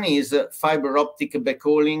 One is fiber optic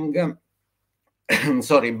backhauling,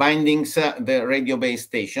 bindings the radio base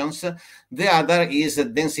stations. The other is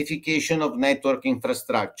densification of network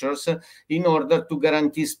infrastructures in order to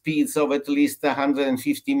guarantee speeds of at least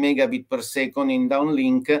 150 megabit per second in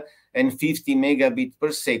downlink and 50 megabit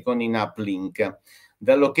per second in uplink.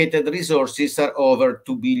 The allocated resources are over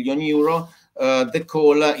 2 billion euro. The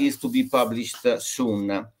call is to be published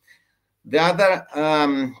soon. The other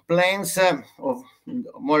plans of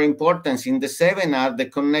more importance in the 7 are the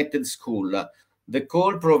connected school. The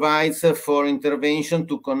call provides for intervention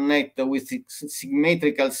to connect with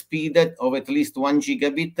symmetrical speed of at least 1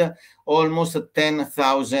 gigabit, almost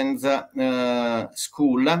 10,000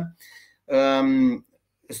 schools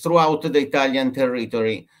throughout the Italian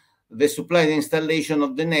territory. The supply and installation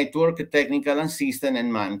of the network, technical assistance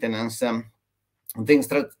and maintenance.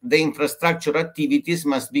 The infrastructure activities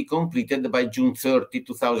must be completed by June 30,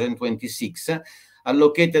 2026.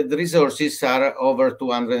 Allocated resources are over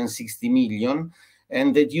 260 million,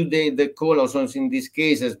 and the due date, the call also in this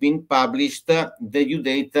case has been published. The due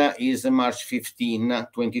date is March 15,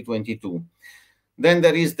 2022. Then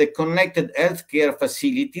there is the connected healthcare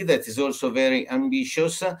facility that is also very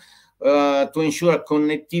ambitious to ensure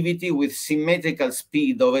connectivity with symmetrical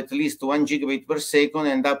speed of at least 1 gigabit per second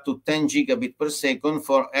and up to 10 gigabit per second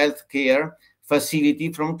for healthcare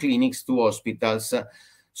facility from clinics to hospitals.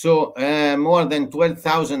 So more than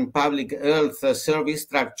 12,000 public health service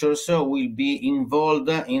structures will be involved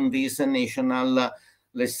in this national,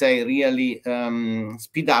 let's say, really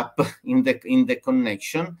speed up in the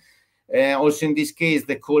connection. Also in this case,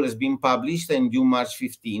 the call has been published and due March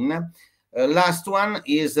 15. Last one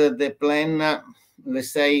is the plan,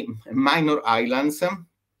 let's say, minor islands,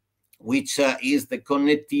 which is the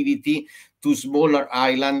connectivity to smaller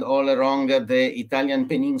islands all along the Italian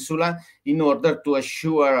peninsula in order to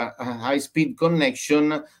assure a high-speed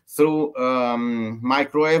connection through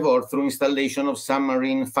microwave or through installation of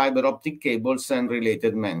submarine fiber optic cables and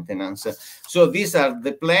related maintenance. So these are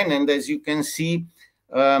the plan, and as you can see,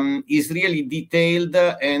 is really detailed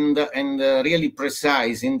and really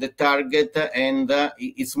precise in the target, and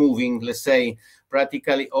it's moving, let's say,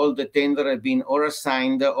 practically all the tender have been or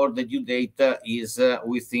assigned or the due date is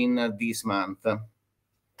within this month.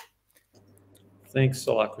 Thanks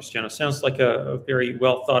a lot, Cristiano. Sounds like a very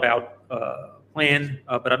well thought out plan,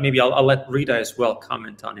 but maybe I'll let Rita as well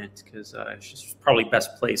comment on it, because she's probably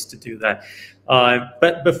best placed to do that.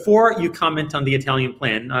 But before you comment on the Italian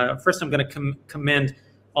plan, first I'm going to commend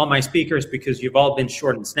all my speakers, because you've all been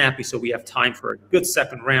short and snappy, so we have time for a good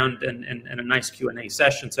second round and a nice Q&A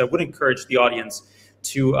session. So I would encourage the audience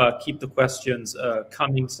to keep the questions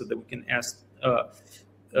coming so that we can ask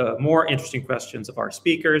more interesting questions of our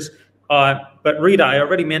speakers. But Rita, I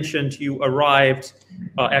already mentioned you arrived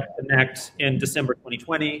at Connect in December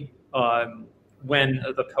 2020 when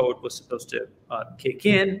the code was supposed to kick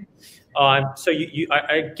in. So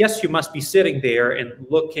I guess you must be sitting there and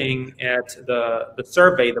looking at the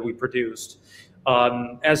survey that we produced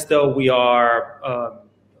as though we are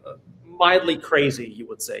mildly crazy, you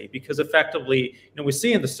would say, because effectively, we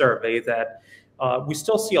see in the survey that we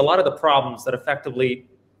still see a lot of the problems that effectively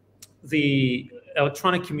the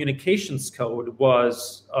electronic communications code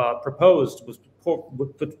was proposed, was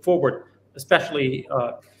put forward, especially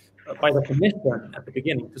by the Commission at the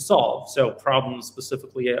beginning to solve. So problems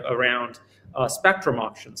specifically around spectrum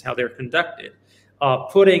auctions, how they're conducted,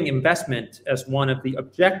 putting investment as one of the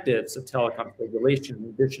objectives of telecoms regulation, in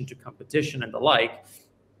addition to competition and the like.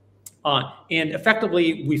 And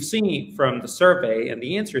effectively, we've seen from the survey and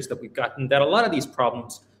the answers that we've gotten that a lot of these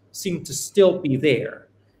problems seem to still be there.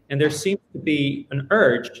 And there seems to be an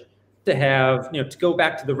urge to have, to go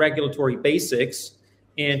back to the regulatory basics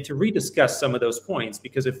and to rediscuss some of those points,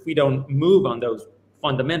 because if we don't move on those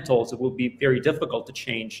fundamentals, it will be very difficult to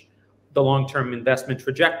change the long-term investment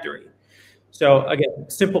trajectory. So again,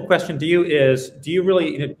 simple question to you is, do you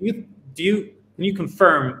really, can you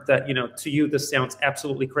confirm that, to you, this sounds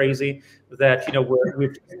absolutely crazy, that,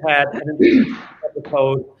 we've had an of the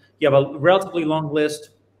code, you have a relatively long list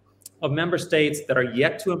of member states that are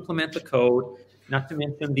yet to implement the code, not to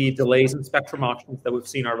mention the delays in spectrum auctions that we've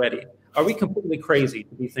seen already. Are we completely crazy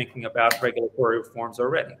to be thinking about regulatory reforms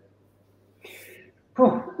already?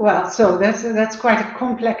 Oh, well, so that's quite a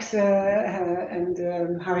complex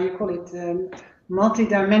and how you call it,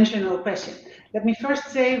 multi-dimensional question. Let me first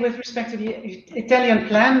say, with respect to the Italian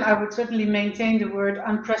plan, I would certainly maintain the word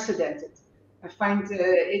unprecedented. I find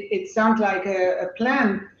it sounds like a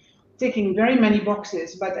plan ticking very many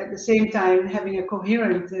boxes, but at the same time having a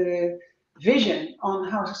coherent vision on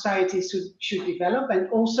how society should develop, and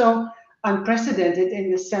also unprecedented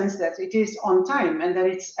in the sense that it is on time and that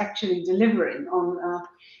it's actually delivering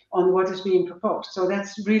on what is being proposed. So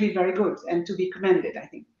that's really very good and to be commended, I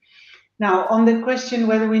think. Now, on the question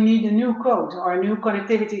whether we need a new code or a new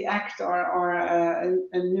Connectivity Act or a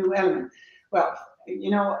new element, well,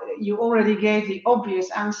 you know, you already gave the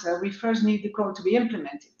obvious answer. We first need the code to be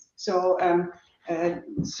implemented. So,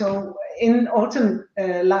 so in autumn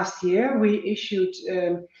last year, we issued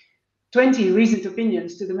 20 reasoned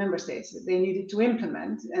opinions to the member states that they needed to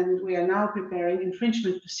implement, and we are now preparing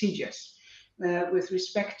infringement procedures with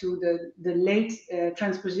respect to the late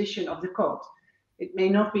transposition of the code. It may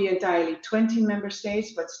not be entirely 20 member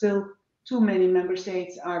states, but still too many member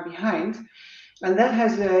states are behind. And that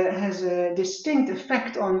has a distinct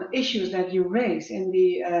effect on issues that you raise in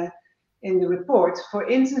the report. For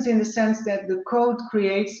instance, in the sense that the code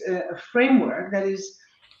creates a framework that is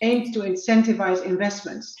aimed to incentivize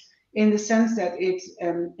investments, in the sense that it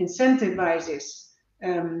incentivizes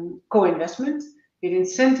co-investment, it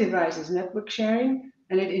incentivizes network sharing,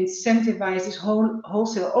 and it incentivizes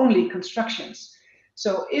wholesale-only constructions.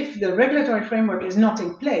 So if the regulatory framework is not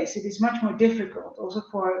in place, it is much more difficult also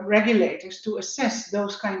for regulators to assess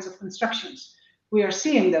those kinds of constructions. We are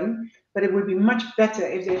seeing them, but it would be much better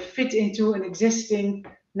if they fit into an existing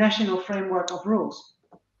national framework of rules.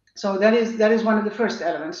 So that is one of the first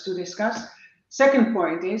elements to discuss. Second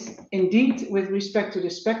point is, indeed, with respect to the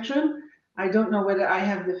spectrum, I don't know whether I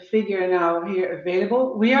have the figure now here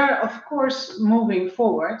available. We are, of course, moving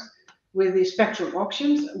forward with the spectrum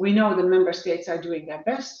auctions. We know the member states are doing their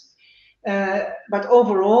best. But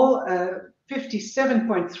overall,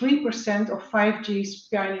 57.3% of 5G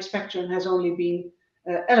pioneer spectrum has only been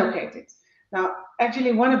allocated. Now,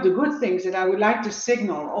 actually, one of the good things that I would like to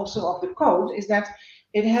signal also of the code is that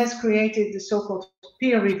it has created the so-called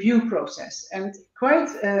peer review process. And quite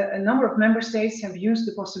a number of member states have used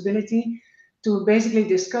the possibility to basically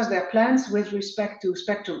discuss their plans with respect to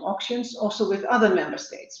spectrum auctions, also with other member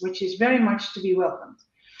states, which is very much to be welcomed.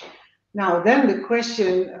 Now, then the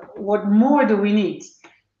question, what more do we need?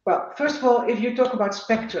 Well, first of all, if you talk about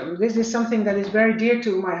spectrum, this is something that is very dear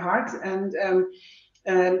to my heart, and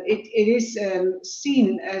it is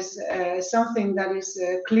seen as something that is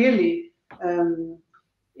clearly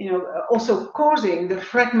also causing the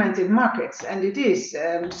fragmented markets, and it is.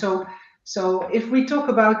 So if we talk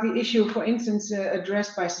about the issue, for instance,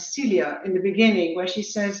 addressed by Cecilia in the beginning, where she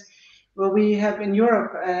says, well, we have in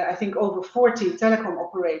Europe, I think, over 40 telecom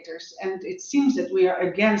operators, and it seems that we are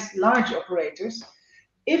against large operators.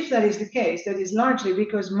 If that is the case, that is largely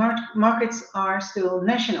because markets are still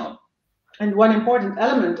national. And one important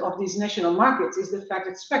element of these national markets is the fact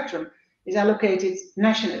that spectrum is allocated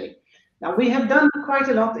nationally. Now, we have done quite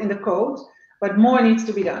a lot in the code, but more needs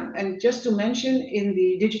to be done. And just to mention, in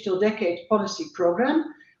the Digital Decade Policy Program,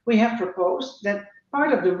 we have proposed that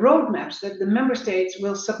part of the roadmaps that the member states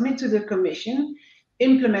will submit to the Commission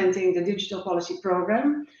implementing the Digital Policy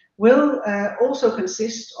Program will also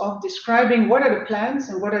consist of describing what are the plans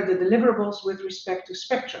and what are the deliverables with respect to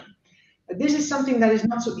spectrum. This is something that is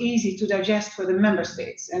not so easy to digest for the member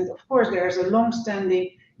states. And of course, there is a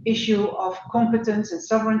long-standing issue of competence and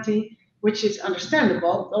sovereignty, which is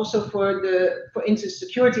understandable also for instance,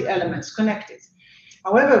 security elements connected.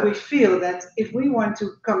 However, we feel that if we want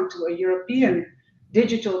to come to a European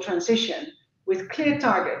digital transition with clear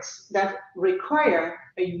targets that require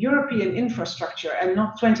a European infrastructure and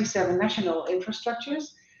not 27 national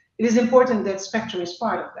infrastructures, it is important that spectrum is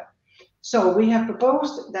part of that. So we have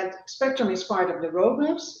proposed that spectrum is part of the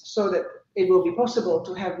roadmaps so that it will be possible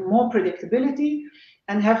to have more predictability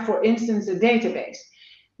and have, for instance, a database.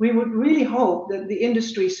 We would really hope that the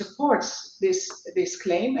industry supports this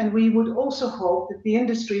claim, and we would also hope that the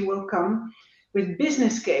industry will come with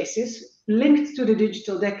business cases linked to the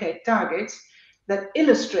Digital Decade targets that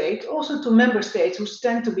illustrate also to member states who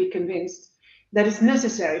stand to be convinced that it's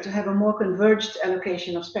necessary to have a more converged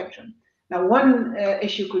allocation of spectrum. Now, one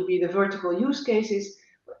issue could be the vertical use cases,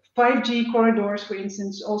 5G corridors, for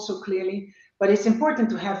instance, also clearly, But it's important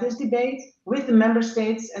to have this debate with the member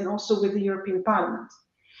states and also with the European Parliament.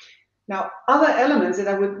 Now, other elements that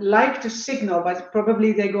I would like to signal, but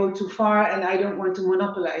probably they go too far and I don't want to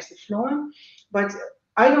monopolize the floor, but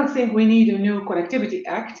I don't think we need a new Connectivity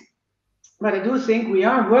Act, but I do think we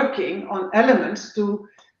are working on elements to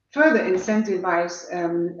further incentivize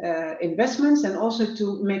investments and also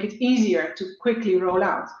to make it easier to quickly roll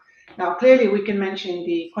out. Now, clearly we can mention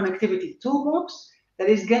the Connectivity Toolbox that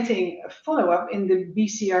is getting a follow-up in the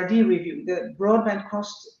BCRD review, the Broadband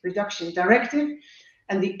Cost Reduction Directive.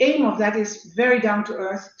 And the aim of that is very down to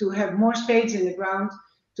earth, to have more spades in the ground,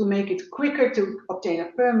 to make it quicker to obtain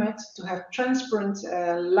a permit, to have transparent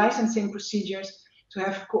licensing procedures, to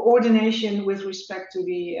have coordination with respect to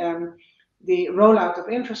the rollout of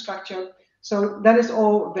infrastructure. So that is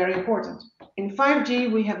all very important. In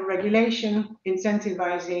 5G, we have a regulation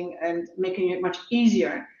incentivizing and making it much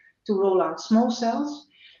easier to roll out small cells.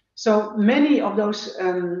 So many of those,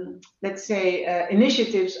 let's say,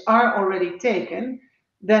 initiatives are already taken.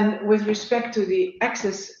 Then with respect to the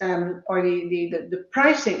access or the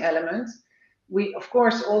pricing element, we of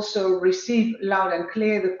course also receive loud and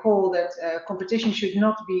clear the call that competition should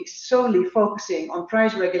not be solely focusing on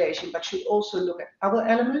price regulation, but should also look at other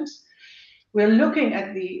elements. We're looking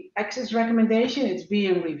at the access recommendation, it's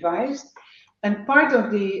being revised. And part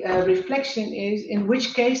of the reflection is in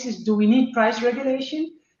which cases do we need price regulation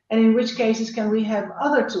and in which cases can we have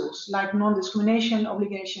other tools like non-discrimination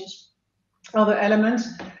obligations, other elements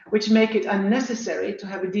which make it unnecessary to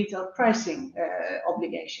have a detailed pricing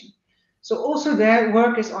obligation. So also there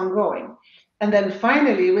work is ongoing. And then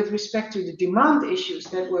finally, with respect to the demand issues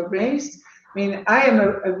that were raised, I mean, I am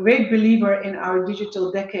a great believer in our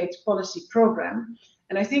Digital Decade Policy Program.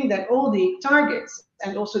 And I think that all the targets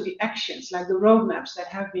and also the actions like the roadmaps that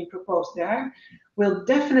have been proposed there will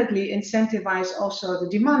definitely incentivize also the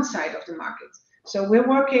demand side of the market. So we're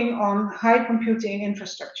working on high computing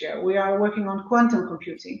infrastructure. We are working on quantum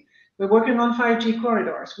computing. We're working on 5G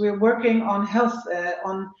corridors. We're working on health,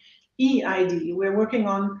 on eID. We're working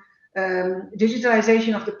on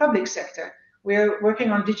digitalization of the public sector. We're working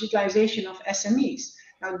on digitalization of SMEs.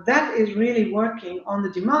 Now that is really working on the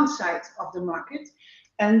demand side of the market.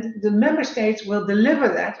 And the member states will deliver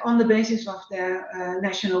that on the basis of their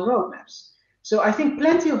national roadmaps. So I think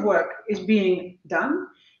plenty of work is being done.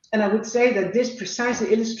 And I would say that this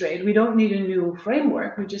precisely illustrates we don't need a new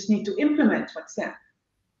framework, we just need to implement what's there.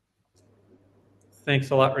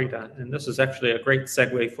 Thanks a lot, Rita. And this is actually a great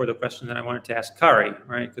segue for the question that I wanted to ask Kari,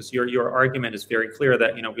 right? Because your argument is very clear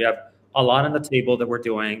that, we have a lot on the table that we're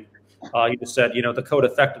doing. You just said, the code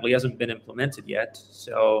effectively hasn't been implemented yet.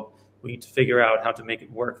 So we need to figure out how to make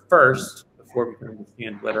it work first before we can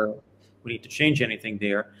understand whether we need to change anything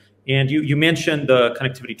there. And you mentioned the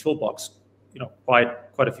connectivity toolbox,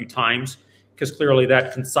 quite a few times, because clearly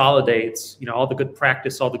that consolidates, all the good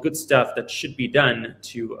practice, all the good stuff that should be done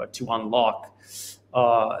to unlock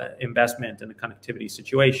investment in the connectivity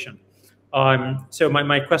situation. So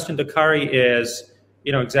my question to Kari is,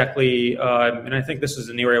 exactly, and I think this is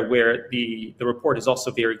an area where the report is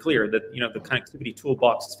also very clear that, the connectivity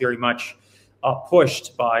toolbox is very much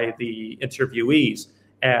pushed by the interviewees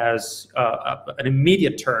as an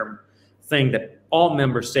immediate term thing that all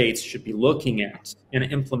member states should be looking at and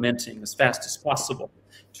implementing as fast as possible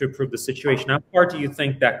to improve the situation. How far do you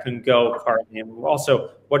think that can go, Kari? And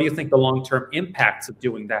also, what do you think the long-term impacts of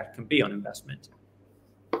doing that can be on investment?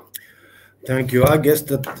 Thank you. I guess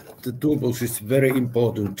that the toolbox is very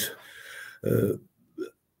important.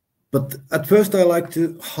 But at first, I like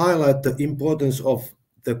to highlight the importance of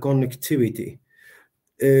the connectivity.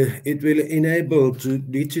 It will enable to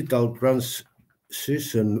digital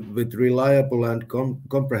transition with reliable and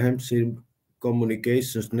comprehensive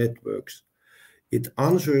communications networks. It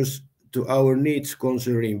answers to our needs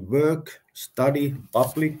concerning work, study,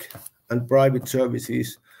 public and private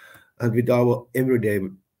services, and with our everyday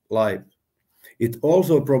life. It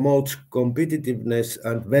also promotes competitiveness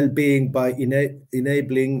and well-being by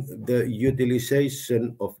enabling the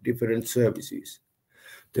utilization of different services.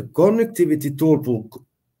 The connectivity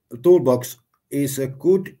toolbox is a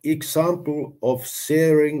good example of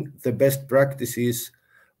sharing the best practices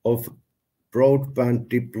of broadband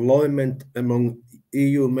deployment among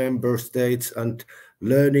EU member states and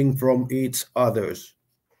learning from each other's.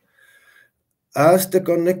 As the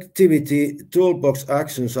connectivity toolbox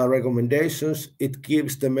actions are recommendations, it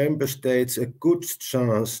gives the member states a good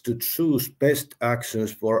chance to choose best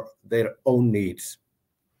actions for their own needs.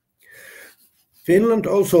 Finland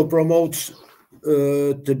also promotes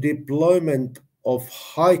the deployment of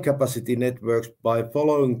high-capacity networks by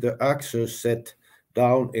following the actions set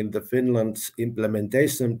down in the Finland's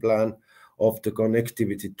implementation plan of the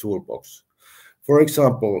connectivity toolbox. For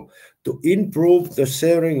example, to improve the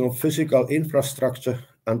sharing of physical infrastructure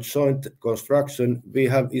and joint construction, we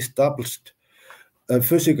have established a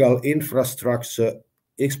physical infrastructure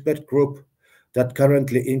expert group that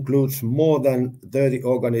currently includes more than 30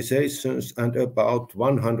 organizations and about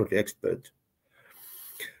 100 experts.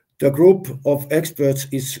 The group of experts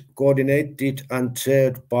is coordinated and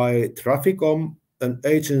chaired by Traficom, an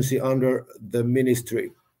agency under the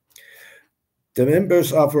ministry. The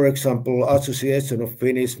members are, for example, Association of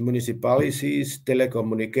Finnish Municipalities,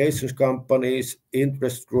 telecommunications companies,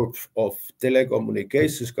 interest groups of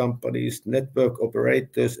telecommunications companies, network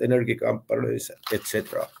operators, energy companies,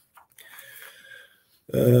 etc.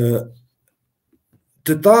 The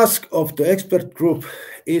task of the expert group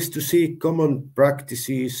is to seek common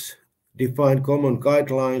practices, define common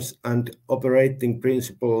guidelines and operating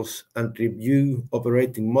principles, and review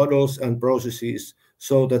operating models and processes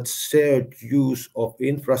so that shared use of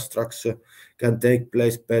infrastructure can take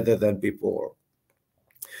place better than before.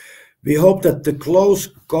 We hope that the close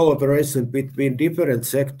cooperation between different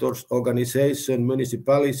sectors, organizations,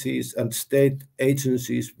 municipalities, and state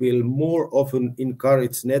agencies will more often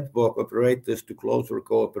encourage network operators to closer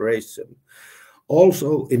cooperation.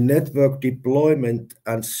 Also in network deployment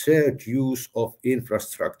and shared use of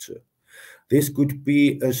infrastructure. This could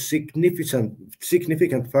be a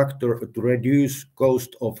significant factor to reduce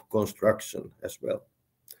cost of construction as well.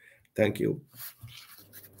 Thank you.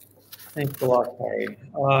 Thanks a lot, Kari.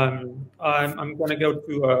 I'm going to go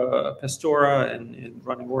to Pastora in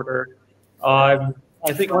running order. I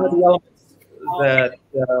think one of the elements that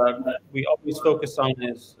we always focus on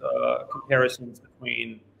is comparisons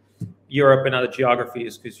between Europe and other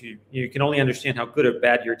geographies, because you can only understand how good or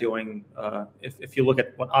bad you're doing if you look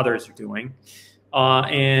at what others are doing.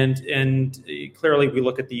 And clearly we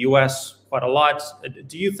look at the US quite a lot.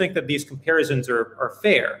 Do you think that these comparisons are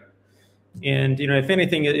fair? And if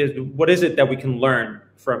anything, what is it that we can learn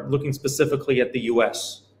from looking specifically at the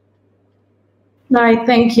US? Right,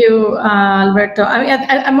 thank you, Alberto.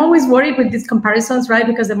 I'm always worried with these comparisons, right?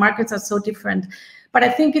 Because the markets are so different. But I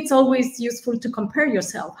think it's always useful to compare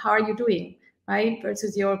yourself. How are you doing, right?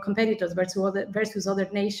 Versus your competitors, versus other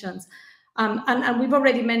nations. And we've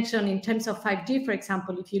already mentioned in terms of 5G, for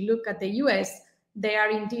example, if you look at the US, they are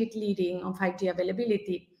indeed leading on 5G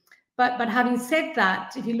availability. But having said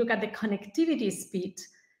that, if you look at the connectivity speed,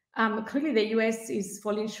 clearly the US is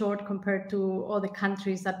falling short compared to other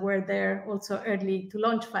countries that were there also early to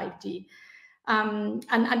launch 5G. And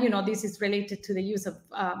this is related to the use of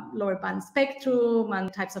lower band spectrum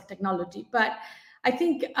and types of technology. But I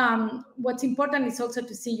think what's important is also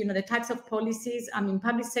to see, the types of policies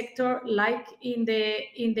public sector, like in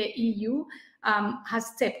the EU, has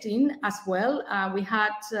stepped in as well. We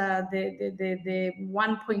had the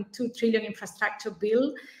 1.2 trillion infrastructure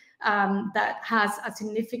bill that has a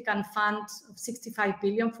significant fund of 65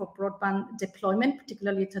 billion for broadband deployment,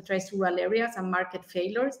 particularly to address rural areas and market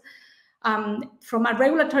failures. From a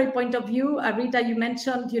regulatory point of view, Rita, you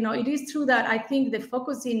mentioned, it is true that I think the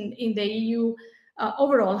focus in the EU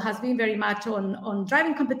overall has been very much on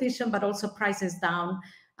driving competition, but also prices down,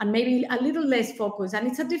 and maybe a little less focus, and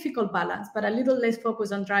it's a difficult balance, but a little less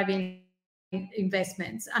focus on driving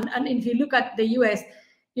investments. And if you look at the US,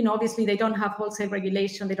 obviously they don't have wholesale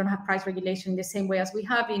regulation, they don't have price regulation in the same way as we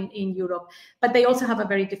have in Europe, but they also have a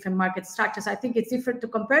very different market structure. So I think it's different to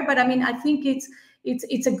compare, but I think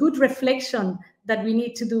it's a good reflection that we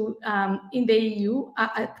need to do in the EU,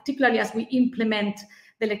 particularly as we implement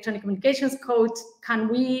the electronic communications code. Can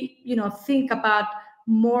we, think about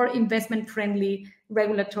more investment-friendly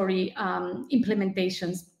regulatory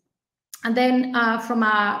implementations? And then from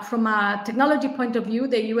a technology point of view,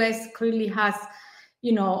 the US clearly has,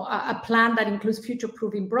 a plan that includes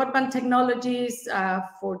future-proofing broadband technologies,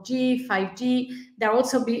 4G, 5G.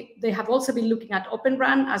 They have also been looking at Open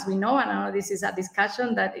RAN, as we know, and I know this is a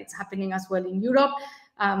discussion that it's happening as well in Europe.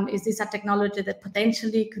 Is this a technology that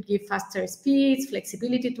potentially could give faster speeds,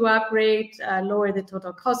 flexibility to upgrade, lower the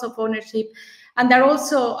total cost of ownership? And they're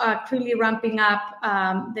also clearly ramping up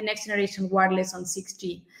the next generation wireless on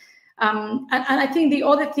 6G. And I think the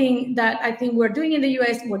other thing that I think we're doing in the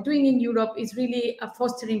US, we're doing in Europe, is really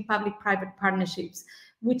fostering public-private partnerships,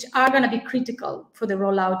 which are going to be critical for the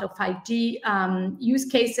rollout of 5G use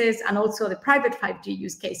cases, and also the private 5G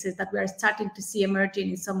use cases that we are starting to see emerging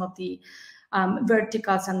in some of the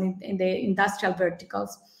verticals and in the industrial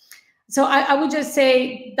verticals. So I would just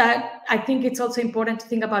say that I think it's also important to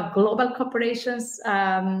think about global corporations.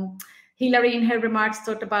 Hillary, in her remarks,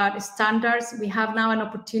 talked about standards. We have now an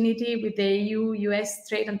opportunity with the EU-US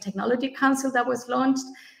Trade and Technology Council that was launched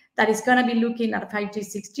that is going to be looking at 5G,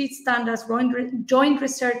 6G standards, joint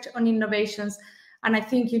research on innovations. And I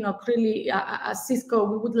think, clearly as Cisco,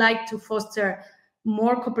 we would like to foster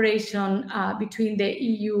more cooperation between the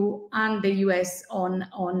EU and the US on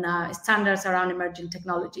standards around emerging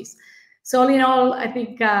technologies. So all in all, I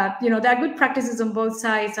think, there are good practices on both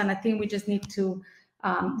sides, and I think we just need to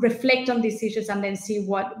reflect on these issues and then see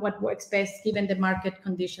what works best given the market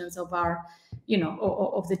conditions of our,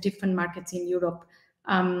 of the different markets in Europe.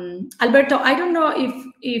 Alberto, I don't know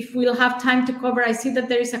if we'll have time to cover. I see that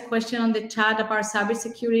there is a question on the chat about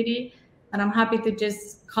cybersecurity, and I'm happy to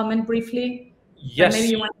just comment briefly. Yes. Maybe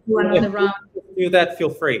you want to do another round. Do that. Feel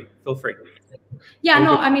free. Feel free. Yeah,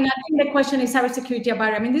 no, I mean, I think the question is cybersecurity a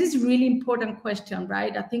barrier. I mean, this is a really important question,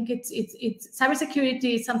 right? I think it's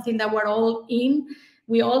cybersecurity is something that we're all in.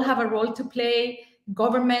 We all have a role to play.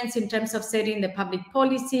 Governments in terms of setting the public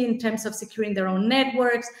policy, in terms of securing their own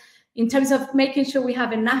networks, in terms of making sure we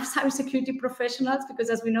have enough cybersecurity professionals, because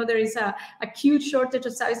as we know, there is a huge shortage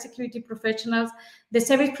of cybersecurity professionals. The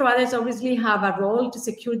service providers obviously have a role to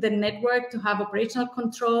secure the network, to have operational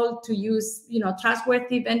control, to use,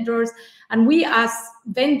 trustworthy vendors. And we as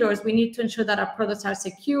vendors, we need to ensure that our products are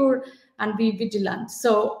secure and be vigilant.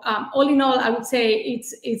 So all in all, I would say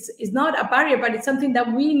it's not a barrier, but it's something that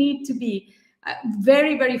we need to be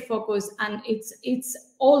very, very focused, and it's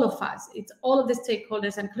all of us, it's all of the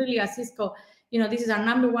stakeholders, and clearly as Cisco, this is our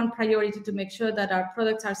 #1 priority to make sure that our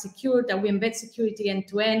products are secure, that we embed security end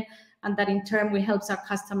to end, and that in turn we help our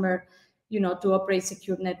customer, to operate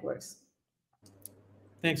secure networks.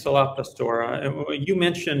 Thanks a lot, Pastora. You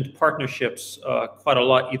mentioned partnerships quite a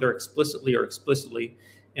lot, either explicitly or explicitly.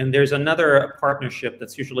 And there's another partnership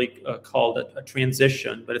that's usually called a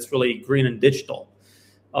transition, but it's really green and digital.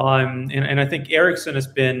 And I think Ericsson has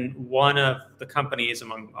been one of the companies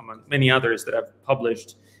among many others that have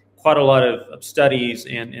published quite a lot of studies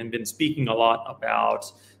and been speaking a lot about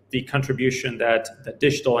the contribution that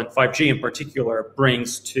digital and 5G in particular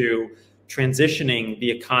brings to transitioning the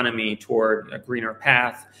economy toward a greener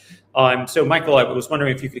path. So Michael, I was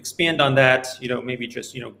wondering if you could expand on that, maybe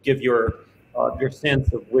just, give your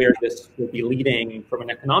sense of where this will be leading from an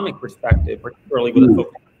economic perspective, particularly with a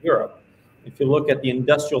focus on Europe. If you look at the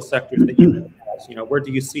industrial sectors that you have, where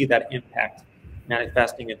do you see that impact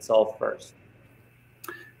manifesting itself first?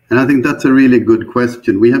 And I think that's a really good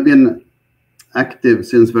question. We have been active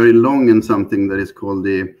since very long in something that is called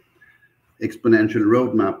the Exponential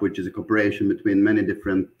Roadmap, which is a cooperation between many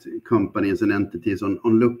different companies and entities on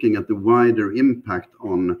looking at the wider impact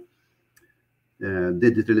on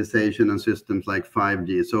digitalization and systems like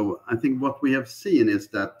 5G. So I think what we have seen is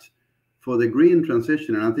that for the green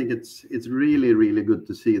transition, and I think it's really, really good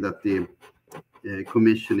to see that the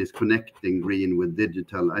Commission is connecting green with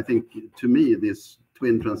digital. I think, to me, this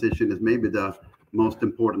twin transition is maybe the most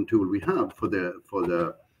important tool we have for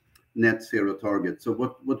the net zero target. So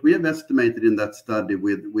what we have estimated in that study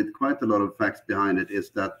with quite a lot of facts behind it is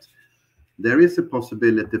that there is a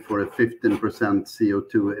possibility for a 15%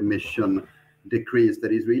 CO2 emission decrease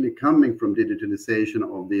that is really coming from digitalization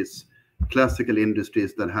of these classical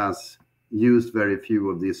industries that has used very few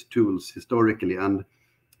of these tools historically, and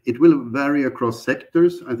it will vary across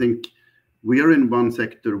sectors. I think we are in one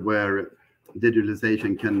sector where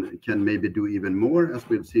digitalization can maybe do even more, as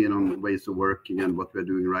we've seen on ways of working and what we're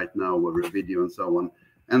doing right now over video and so on.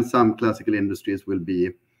 And some classical industries will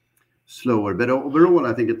be slower. But overall,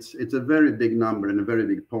 I think it's a very big number and a very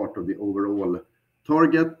big part of the overall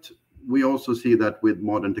target. We also see that with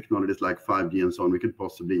modern technologies like 5G and so on, we could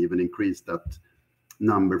possibly even increase that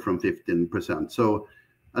number from 15%. So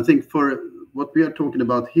I think for what we are talking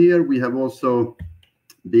about here, we have also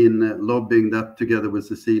been lobbying that together with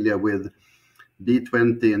Cecilia with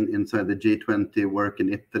D20 inside the G20 work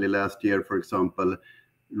in Italy last year, for example,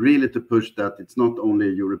 really to push that it's not only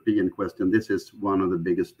a European question. This is one of the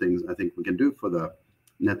biggest things I think we can do for the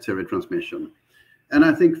net zero transmission. And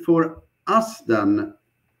I think for us then,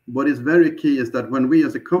 what is very key is that when we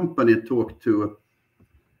as a company talk to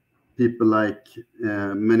people like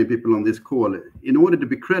many people on this call, in order to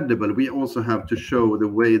be credible, we also have to show the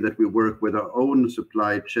way that we work with our own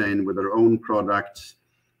supply chain, with our own products.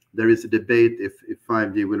 There is a debate if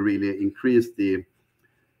 5G will really increase the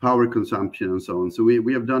power consumption and so on. So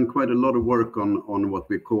we have done quite a lot of work on what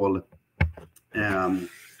we call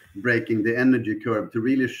breaking the energy curve, to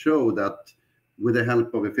really show that with the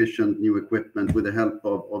help of efficient new equipment, with the help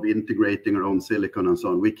of integrating our own silicon and so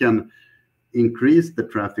on, we can increase the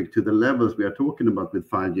traffic to the levels we are talking about with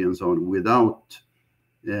 5G and so on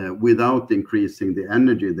without increasing the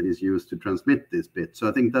energy that is used to transmit this bit. So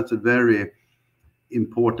I think that's a very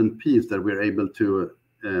important piece that we're able to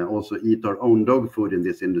also eat our own dog food in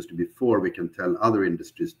this industry before we can tell other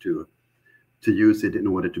industries to use it in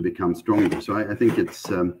order to become stronger. So I think it's,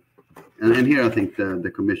 and here I think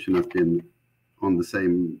the Commission has been on the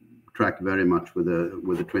same track very much with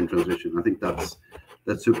the twin transition. I think that's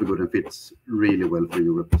super good and fits really well for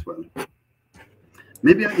Europe as well.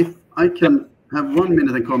 Maybe if I can have 1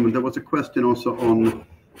 minute and comment, there was a question also on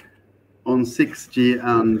 6G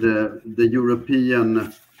and the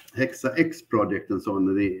European Hexa-X project and so on,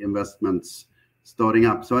 the investments starting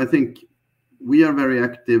up. So I think we are very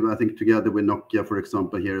active, I think together with Nokia, for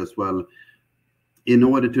example, here as well, in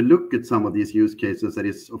order to look at some of these use cases that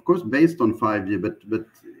is, of course, based on 5G, but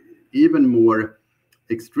even more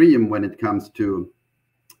extreme when it comes to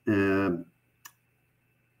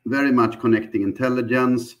very much connecting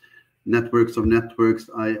intelligence, networks of networks.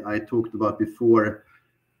 I talked about before,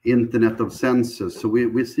 Internet of Sensors. So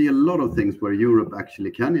we see a lot of things where Europe actually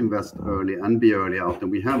can invest early and be early out. And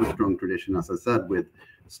we have a strong tradition, as I said, with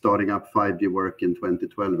starting up 5G work in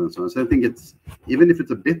 2012 and so on. So I think it's, even if it's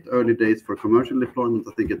a bit early days for commercial deployment,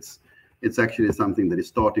 I think it's actually something that is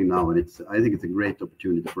starting now. And I think it's a great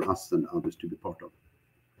opportunity for us and others to be part of.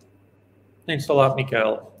 Thanks a lot,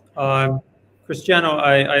 Mikael. Cristiano,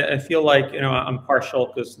 I feel like, I'm partial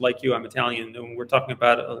because like you, I'm Italian, and we're talking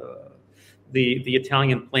about the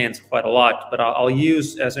Italian plans quite a lot, but I'll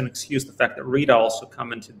use as an excuse the fact that Rita also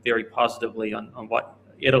commented very positively on what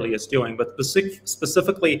Italy is doing, but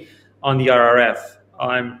specifically on the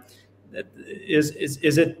RRF.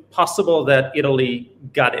 Is it possible that Italy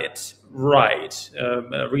got it right?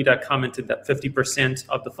 Rita commented that 50%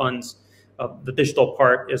 of the funds, the digital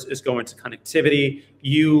part, is going to connectivity.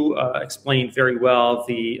 You explained very well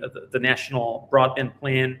the national broadband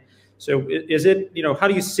plan. So is it, how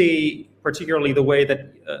do you see particularly the way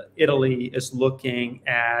that Italy is looking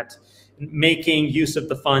at making use of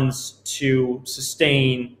the funds to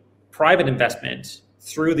sustain private investment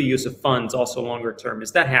through the use of funds also longer term?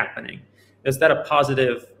 Is that happening? Is that a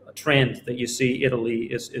positive trend that you see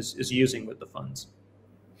Italy is using with the funds?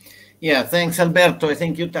 Yeah, thanks, Alberto. I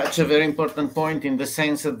think you touch a very important point in the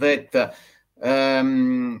sense that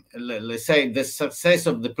let's say the success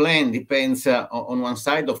of the plan depends on one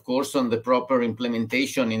side, of course, on the proper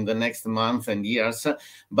implementation in the next month and years,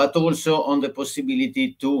 but also on the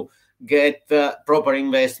possibility to get proper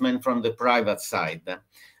investment from the private side.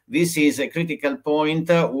 This is a critical point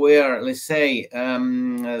where, let's say,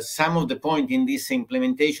 some of the point in this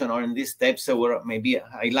implementation or in these steps were maybe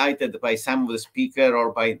highlighted by some of the speaker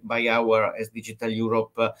or by our as Digital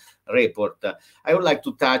Europe report. I would like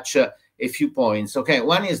to touch a few points. Okay,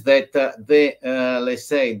 one is that let's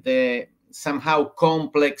say the somehow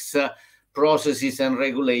complex processes and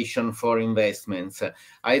regulation for investments.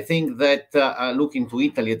 I think that looking to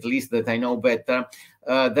Italy, at least that I know better,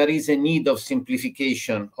 there is a need of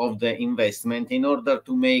simplification of the investment in order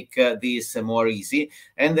to make this more easy.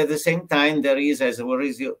 And at the same time, there is, as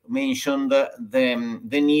Maurizio mentioned,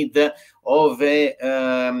 the need of a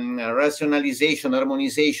rationalization,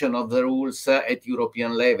 harmonization of the rules at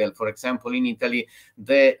European level. For example, in Italy,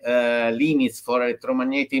 the limits for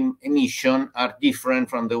electromagnetic emission are different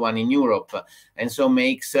from the one in Europe, and so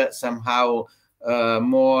makes somehow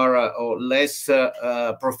more or less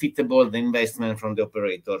profitable the investment from the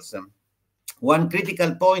operators. One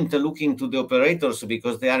critical point looking to the operators,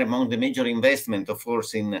 because they are among the major investment, of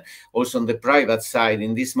course, also on the private side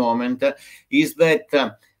in this moment, is that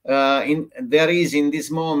there is in this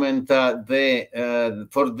moment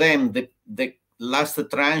for them the last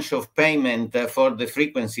tranche of payment for the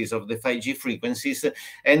frequencies of the 5G frequencies,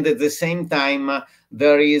 and at the same time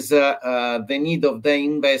there is the need of the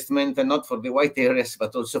investment, not for the white areas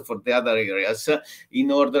but also for the other areas, in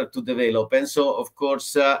order to develop. And so, of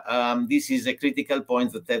course, this is a critical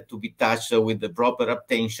point that had to be touched with the proper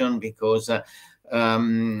attention, because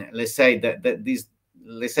let's say that this,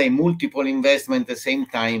 let's say, multiple investment at the same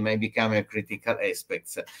time may become a critical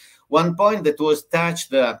aspect. One point that was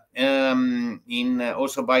touched in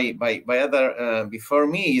also by other before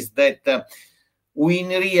me is that we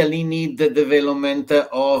really need the development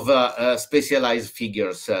of specialized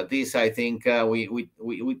figures. This, I think,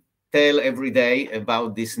 we tell every day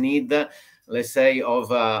about this need, let's say,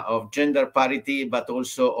 of gender parity, but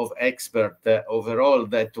also of expert overall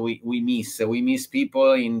that we miss. We miss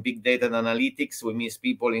people in big data and analytics. We miss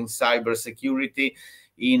people in cybersecurity,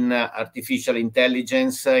 in artificial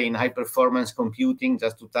intelligence, in high performance computing,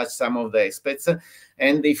 just to touch some of the aspects.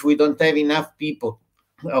 And if we don't have enough people,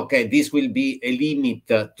 okay, this will be a limit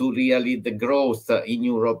to really the growth in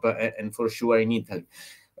Europe and for sure in Italy.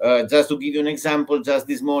 Just to give you an example, just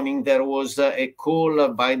this morning there was a call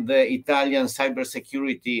by the Italian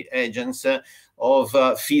cybersecurity agents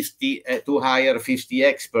of 50 to hire 50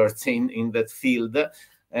 experts in that field.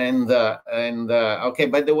 And okay,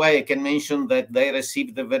 by the way, I can mention that they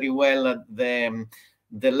received very well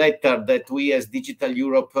the letter that we as Digital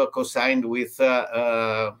Europe co-signed with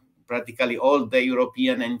practically all the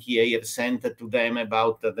European NTA have sent to them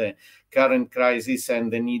about the current crisis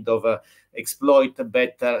and the need of exploit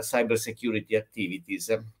better cybersecurity activities.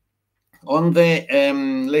 On the,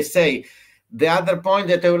 let's say, the other point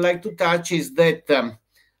that I would like to touch is that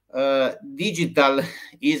digital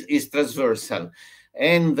is transversal.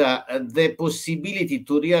 And the possibility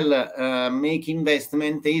to make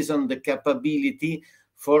investment is on the capability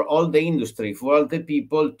for all the industry, for all the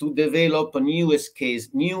people to develop new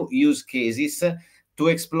use cases to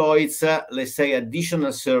exploit, let's say,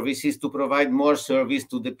 additional services to provide more service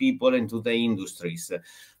to the people and to the industries.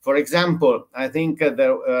 For example, I think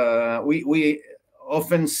we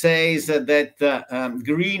often say that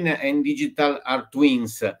green and digital are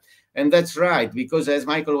twins. And that's right, because as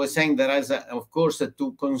Michael was saying, there is, of course,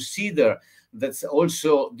 to consider that's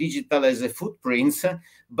also digital as a footprint,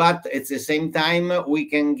 but at the same time, we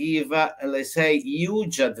can give, let's say,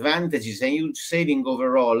 huge advantages and huge saving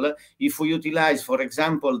overall if we utilize, for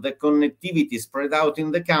example, the connectivity spread out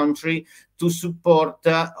in the country to support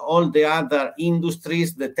all the other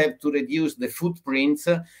industries that have to reduce the footprints,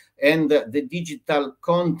 and the digital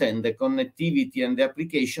content, the connectivity and the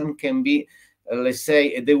application can be, let's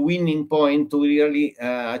say, the winning point to really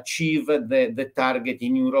achieve the target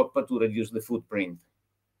in Europe to reduce the footprint.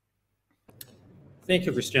 Thank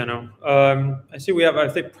you, Cristiano. I see we have, I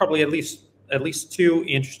think, probably at least two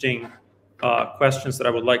interesting questions that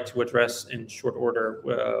I would like to address in short order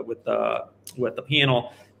with the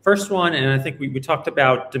panel. First one, and I think we talked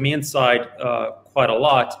about demand side quite a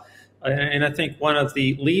lot, and I think one of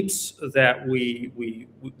the leaps that we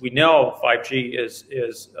know 5G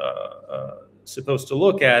is supposed to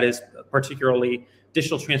look at is particularly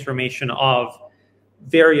digital transformation of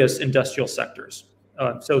various industrial sectors.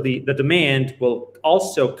 So the demand will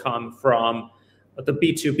also come from the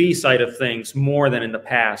B2B side of things more than in the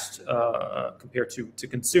past compared to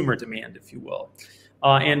consumer demand, if you will.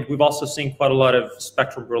 And we've also seen quite a lot of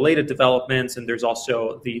spectrum-related developments, and there's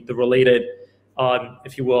also the related,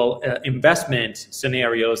 if you will, investment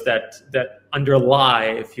scenarios that underlie,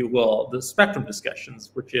 if you will, the spectrum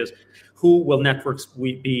discussions, which is who will networks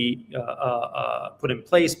be put in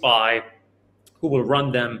place by, who will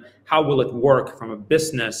run them, how will it work from a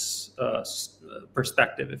business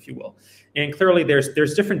perspective, if you will. And clearly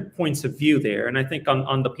there's different points of view there. And I think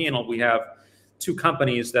on the panel we have two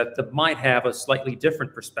companies that might have a slightly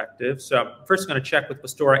different perspective. So I'm first going to check with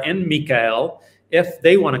Pastora and Mikael if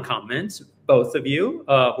they want to comment, both of you,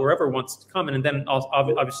 whoever wants to comment, and then I'll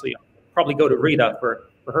obviously probably go to Rita for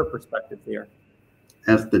her perspective there.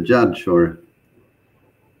 As the judge, or?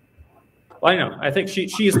 Well, I know. I think she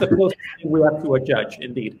is the closest thing we have to a judge,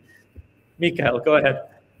 indeed. Mikael, go ahead.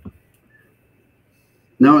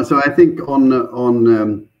 No, so I think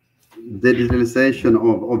on digitalization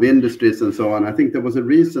of industries and so on, I think there was a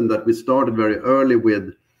reason that we started very early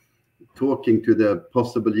with talking to the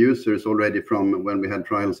possible users already from when we had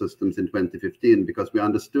trial systems in 2015, because we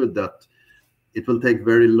understood that it will take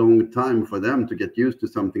very long time for them to get used to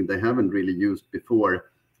something they haven't really used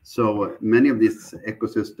before. So many of these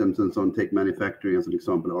ecosystems and so on, take manufacturing as an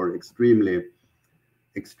example, are extremely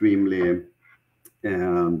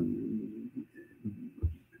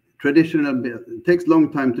traditional. It takes a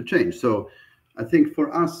long time to change. So I think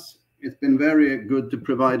for us, it's been very good to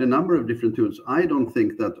provide a number of different tools. I don't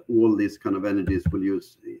think that all these kind of industries will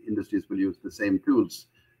use the same tools,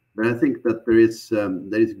 but I think that there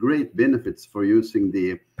is great benefits for using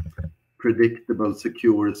the predictable,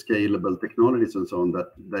 secure, scalable technologies and so on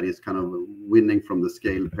that is kind of winning from the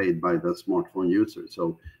scale paid by the smartphone user.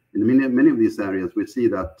 So in many of these areas, we see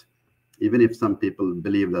that even if some people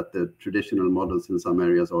believe that the traditional models in some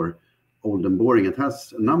areas are old and boring, it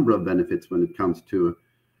has a number of benefits when it comes to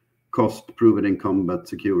cost, proven in combat,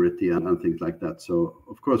 security, and things like that. So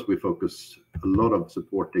of course we focus a lot of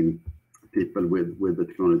supporting people with the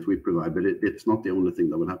technology we provide, but it's not the only thing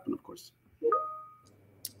that will happen, of course.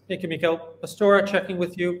 Thank you, Mikael. Pastora, checking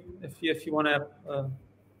with you if you want to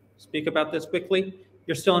speak about this quickly.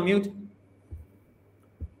 You're still on mute.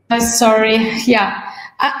 Sorry. Yeah,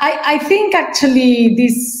 I think actually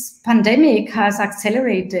this pandemic has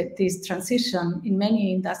accelerated this transition in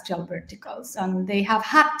many industrial verticals, and they have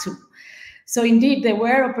had to. So indeed, there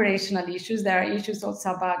were operational issues. There are issues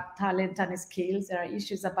also about talent and skills. There are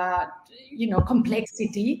issues about,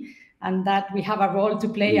 complexity. and that we have a role to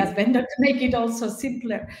play as vendor to make it also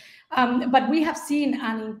simpler. But we have seen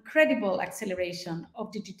an incredible acceleration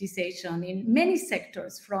of digitization in many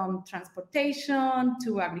sectors, from transportation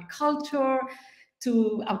to agriculture,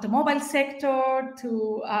 to automobile sector,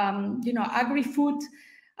 to agri-food.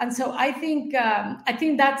 And so I think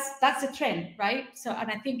that's a trend, right? So, and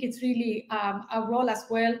I think it's really our role as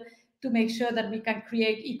well to make sure that we can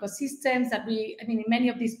create ecosystems that in many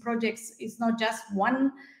of these projects, it's not just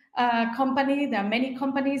one company, there are many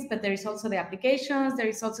companies, but there is also the applications, there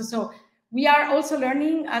is also, so we are also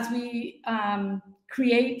learning as we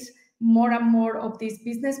create more and more of these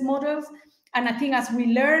business models. And I think as we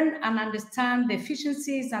learn and understand the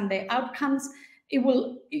efficiencies and the outcomes, it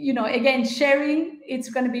will, again, sharing, it's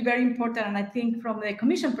going to be very important. And I think from the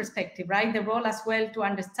Commission perspective, right, the role as well to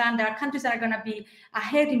understand there are countries that are going to be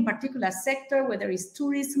ahead in particular sector, whether it's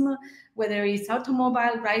tourism, whether it's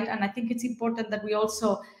automobile, right? And I think it's important that we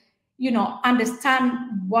also, understand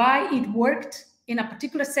why it worked in a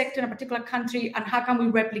particular sector, in a particular country, and how can we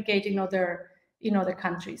replicate in other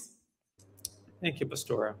countries. Thank you,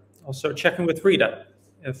 Pastora. Also checking with Rita,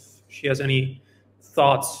 if she has any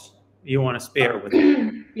thoughts you want to spare with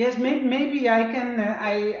it. Yes, maybe I can.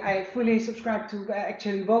 I fully subscribe to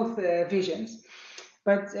actually both visions,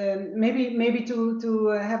 but maybe to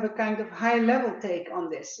have a kind of high-level take on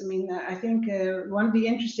this. I mean, I think one of the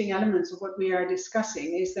interesting elements of what we are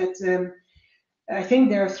discussing is that I think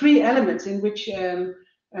there are three elements in which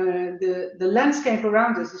the landscape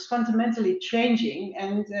around us is fundamentally changing,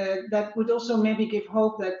 and that would also maybe give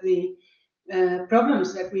hope that the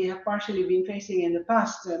problems that we have partially been facing in the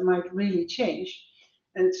past might really change.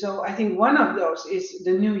 And so I think one of those is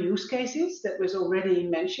the new use cases that was already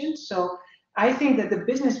mentioned. So I think that the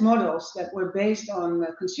business models that were based on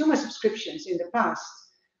consumer subscriptions in the past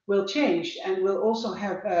will change and will also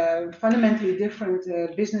have fundamentally different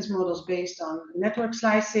business models based on network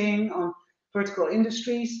slicing, on vertical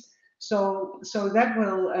industries. So that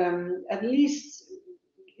will at least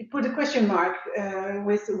put a question mark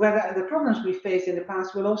with whether the problems we faced in the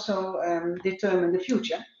past will also determine the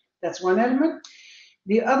future. That's one element.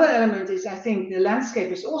 The other element is, I think the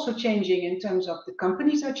landscape is also changing in terms of the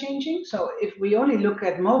companies are changing. So if we only look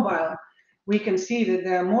at mobile, we can see that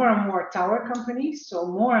there are more and more tower companies. So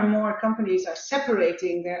more and more companies are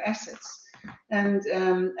separating their assets. And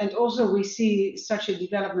also we see such a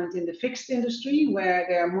development in the fixed industry where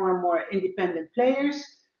there are more and more independent players,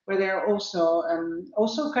 where there are also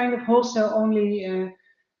kind of wholesale only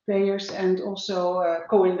players, and also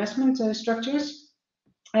co-investment structures.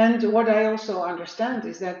 And what I also understand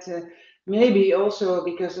is that maybe also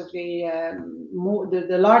because of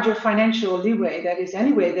the larger financial leeway that is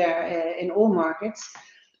anyway there in all markets,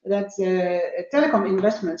 that telecom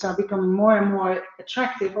investments are becoming more and more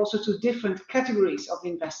attractive also to different categories of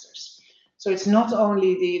investors. So it's not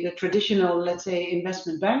only the traditional, let's say,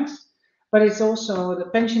 investment banks, but it's also the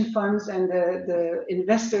pension funds and the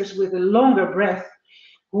investors with a longer breadth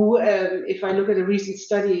who, if I look at a recent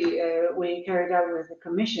study we carried out with the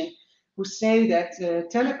Commission, who say that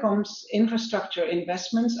telecoms infrastructure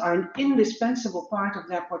investments are an indispensable part of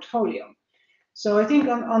their portfolio. So I think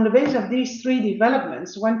on the basis of these three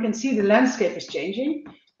developments, one can see the landscape is changing,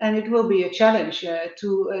 and it will be a challenge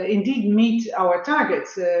to indeed meet our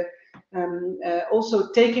targets,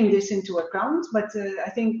 also taking this into account. But I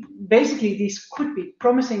think basically these could be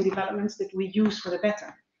promising developments that we use for the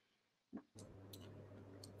better.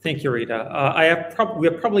 Thank you, Rita. We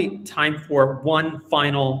have probably time for one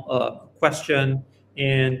final question,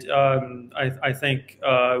 and I think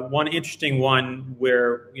one interesting one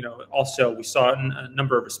where also we saw a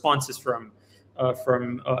number of responses from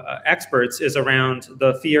experts is around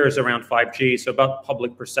the fears around 5G. So about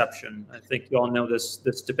public perception. I think you all know this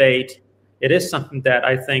debate. It is something that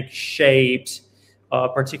I think shaped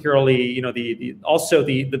particularly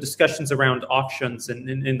the discussions around auctions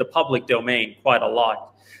in the public domain quite a lot.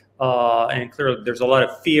 And clearly there's a lot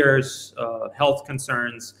of fears, health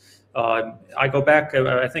concerns. I go back,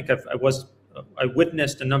 I think I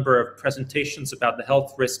witnessed a number of presentations about the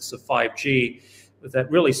health risks of 5G that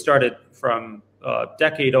really started from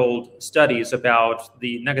decade-old studies about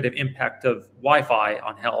the negative impact of Wi-Fi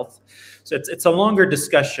on health. So it's a longer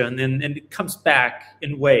discussion, and it comes back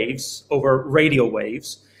in waves over radio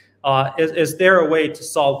waves. Is there a way to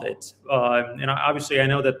solve it? And obviously, I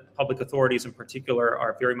know that public authorities in particular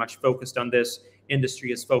are very much focused on this.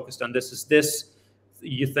 Industry is focused on this. Is this,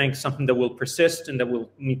 you think, something that will persist and that we'll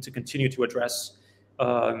need to continue to address?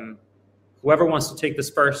 Whoever wants to take this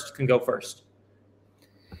first can go first.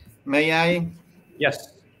 May I?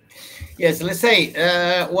 Yes. Yes, let's say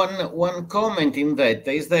one comment in that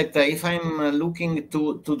is that if I'm looking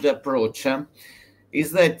to the approach,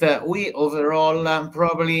 is that we overall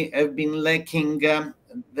probably have been lacking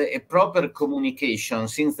a proper communication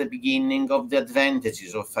since the beginning of the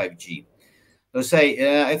advantages of 5G. Let's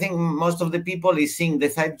say, I think most of the people is seeing the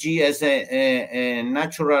 5G as a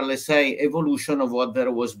natural, let's say, evolution of what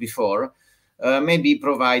there was before, maybe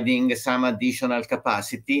providing some additional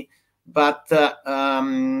capacity. But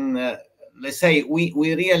let's say we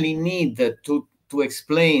really need to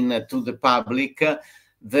explain to the public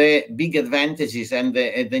the big advantages and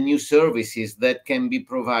the new services that can be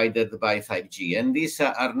provided by 5G. And these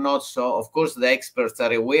are not so, of course, the experts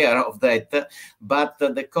are aware of that, but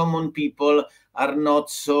the common people are not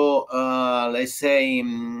so, let's say,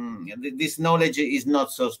 this knowledge is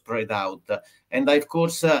not so spread out. And of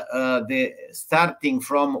course, the starting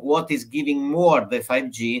from what is giving more the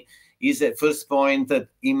 5G is a first point,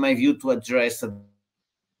 in my view, to address.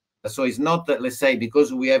 So it's not, let's say,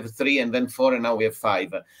 because we have 3 and then 4 and now we have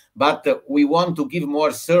 5, but we want to give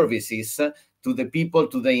more services to the people,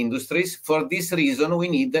 to the industries. For this reason, we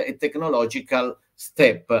need a technological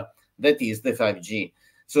step, that is the 5G.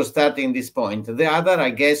 So starting this point. The other, I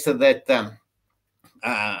guess that,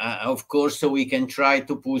 of course, we can try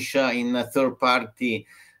to push in third-party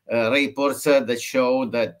reports that show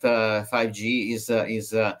that 5G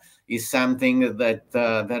is something that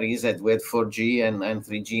there is at with 4G and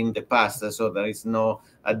 3G in the past. So there is no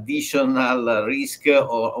additional risk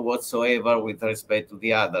or whatsoever with respect to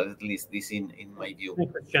the other, at least this in my view.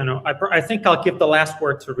 Cristiano, I think I'll give the last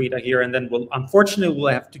word to Rita here, and then unfortunately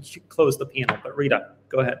we'll have to close the panel. But Rita,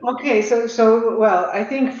 go ahead. Okay, so well, I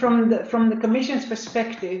think from the Commission's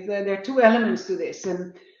perspective, there are 2 elements to this.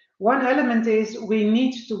 And one element is we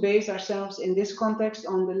need to base ourselves in this context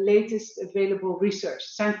on the latest available research,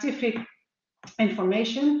 scientific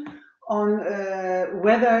information on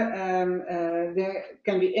whether there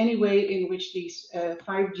can be any way in which these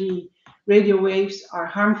 5G radio waves are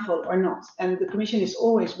harmful or not. And the Commission is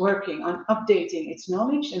always working on updating its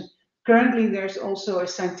knowledge. And currently there's also a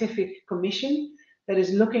scientific commission that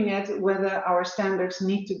is looking at whether our standards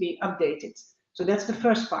need to be updated. So that's the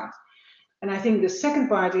first part. And I think the second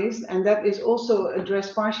part is, and that is also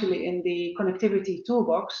addressed partially in the connectivity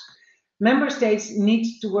toolbox, member states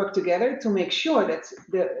need to work together to make sure that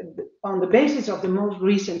on the basis of the most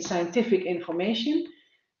recent scientific information,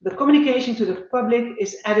 the communication to the public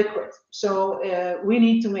is adequate. So we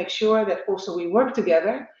need to make sure that also we work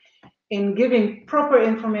together in giving proper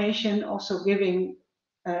information, also giving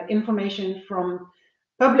information from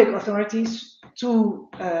public authorities to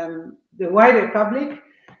the wider public,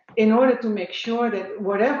 in order to make sure that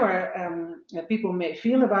whatever people may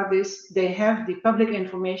feel about this, they have the public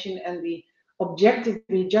information and the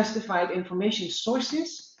objectively justified information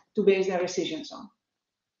sources to base their decisions on.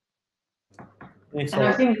 Thanks and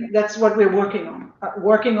I think that's what we're working on.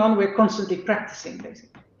 We're constantly practicing,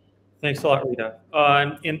 basically. Thanks a lot, Rita.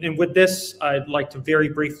 And with this, I'd like to very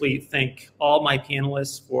briefly thank all my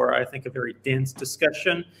panelists for, I think, a very dense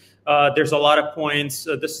discussion. There's a lot of points.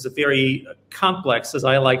 This is a very complex, as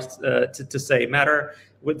I like to say, matter.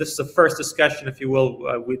 This is the first discussion, if you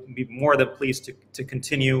will. We'd be more than pleased to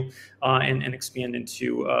continue and expand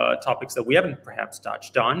into topics that we haven't perhaps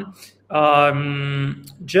touched on.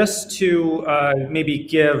 Just to maybe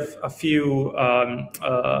give a few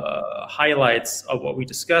highlights of what we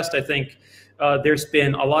discussed, I think there's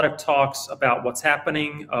been a lot of talks about what's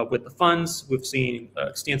happening with the funds. We've seen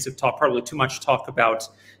extensive talk, probably too much talk about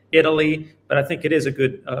Italy, but I think it is a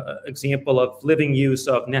good example of living use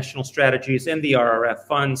of national strategies in the RRF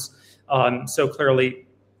funds. So clearly,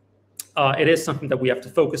 it is something that we have to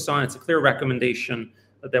focus on. It's a clear recommendation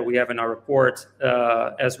that we have in our report.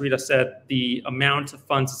 As Rita said, the amount of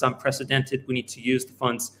funds is unprecedented. We need to use the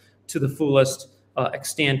funds to the fullest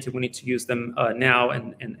extent, and we need to use them now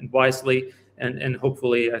and wisely. And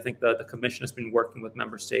hopefully, I think the Commission has been working with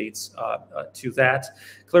member states to that.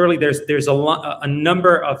 Clearly, there's a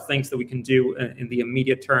number of things that we can do in the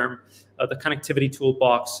immediate term. The connectivity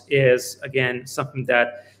toolbox is, again, something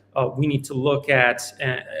that we need to look at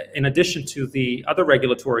in addition to the other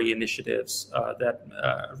regulatory initiatives that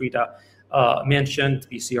Rita mentioned,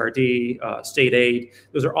 BCRD, state aid.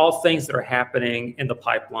 Those are all things that are happening in the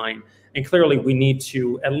pipeline. And clearly, we need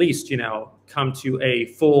to at least, come to a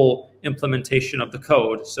full implementation of the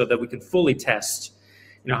code so that we can fully test,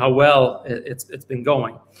 how well it's been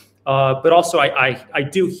going. But also, I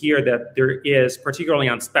do hear that there is, particularly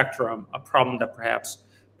on spectrum, a problem that perhaps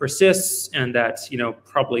persists and that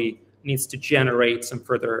probably needs to generate some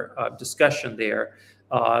further discussion there.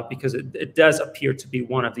 because it does appear to be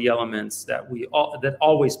one of the elements that that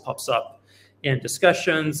always pops up in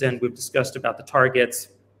discussions, and we've discussed about the targets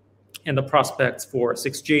and the prospects for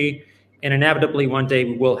 6G, and inevitably one day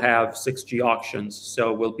we will have 6G auctions,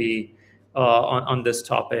 so we'll be on this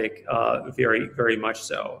topic very, very much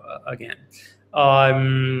so again.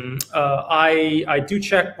 I do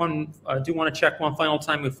want to check one final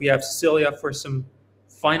time if we have Cecilia for some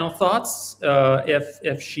final thoughts,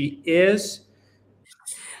 if she is.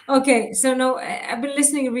 Okay, so no, I've been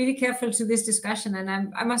listening really carefully to this discussion,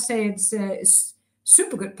 and I must say it's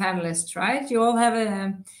super good panelists, right? You all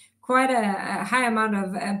have quite a high amount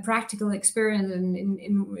of practical experience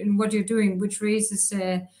in what you're doing, which raises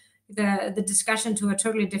the discussion to a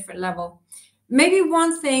totally different level. Maybe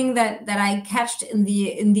one thing that I catched in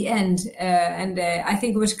the end, and I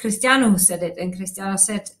think it was Cristiano who said it, and Cristiano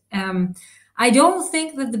said, I don't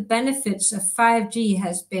think that the benefits of 5G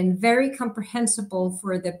has been very comprehensible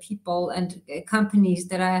for the people and companies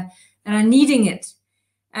that are needing it.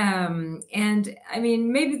 And I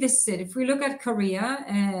mean, maybe this is it. If we look at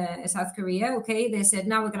Korea, South Korea, okay, they said,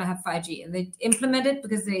 now we're going to have 5G, and they implement it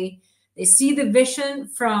because they see the vision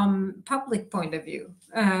from public point of view.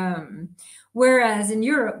 Whereas in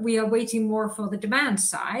Europe, we are waiting more for the demand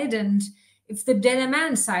side. And if the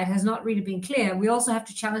demand side has not really been clear, we also have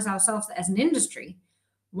to challenge ourselves as an industry.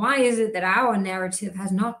 Why is it that our narrative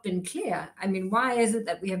has not been clear? I mean, why is it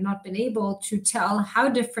that we have not been able to tell how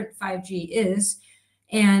different 5G is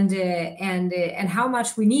and how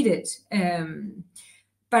much we need it?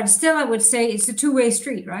 But still, I would say it's a two-way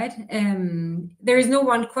street, right? There is no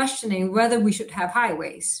one questioning whether we should have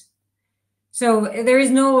highways. So there is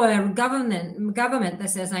no government that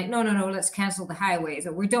says like, no, let's cancel the highways,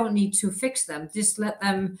 or we don't need to fix them. Just let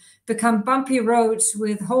them become bumpy roads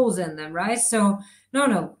with holes in them, right? So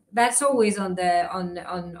no, that's always on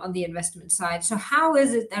the investment side. So how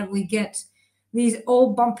is it that we get these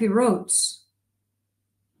old bumpy roads,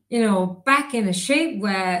 back in a shape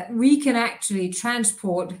where we can actually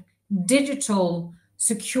transport digital,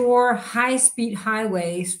 secure, high-speed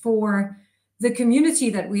highways for the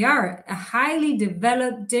community that we are, a highly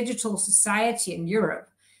developed digital society in Europe,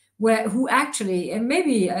 who actually, and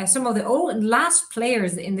maybe some of the old and last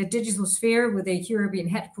players in the digital sphere with their European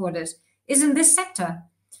headquarters is in this sector.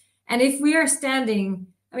 And if we are standing,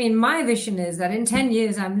 I mean, my vision is that in 10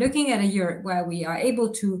 years, I'm looking at a Europe where we are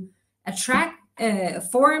able to attract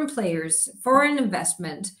foreign players, foreign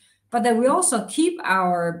investment, but that we also keep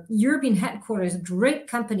our European headquarters, great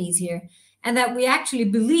companies here, and that we actually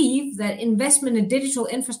believe that investment in digital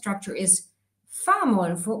infrastructure is far more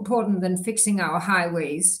important than fixing our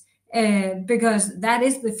highways, because that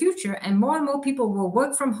is the future. And more people will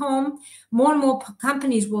work from home. More and more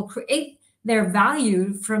companies will create their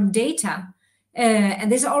value from data.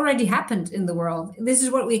 And this already happened in the world. This is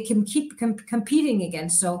what we can keep competing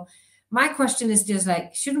against. So my question is just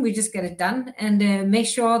like, shouldn't we just get it done and make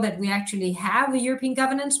sure that we actually have a European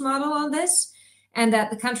governance model on this? And that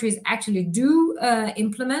the countries actually do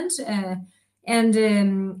implement, and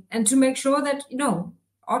to make sure that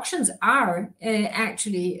auctions are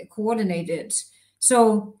actually coordinated.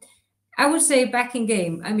 So I would say back in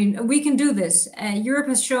game. I mean, we can do this. Europe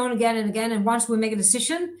has shown again and again, and once we make a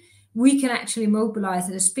decision, we can actually mobilize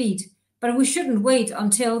at a speed. But we shouldn't wait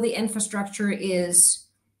until the infrastructure is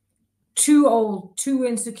too old, too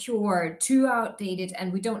insecure, too outdated,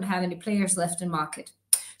 and we don't have any players left in market.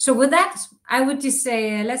 So with that, I would just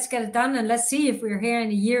say, let's get it done, and let's see if we're here in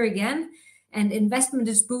a year again and investment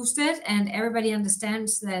is boosted and everybody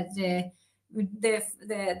understands that the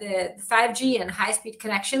 5G and high-speed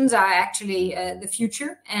connections are actually the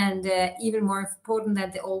future, and even more important than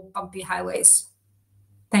the old bumpy highways.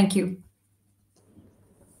 Thank you.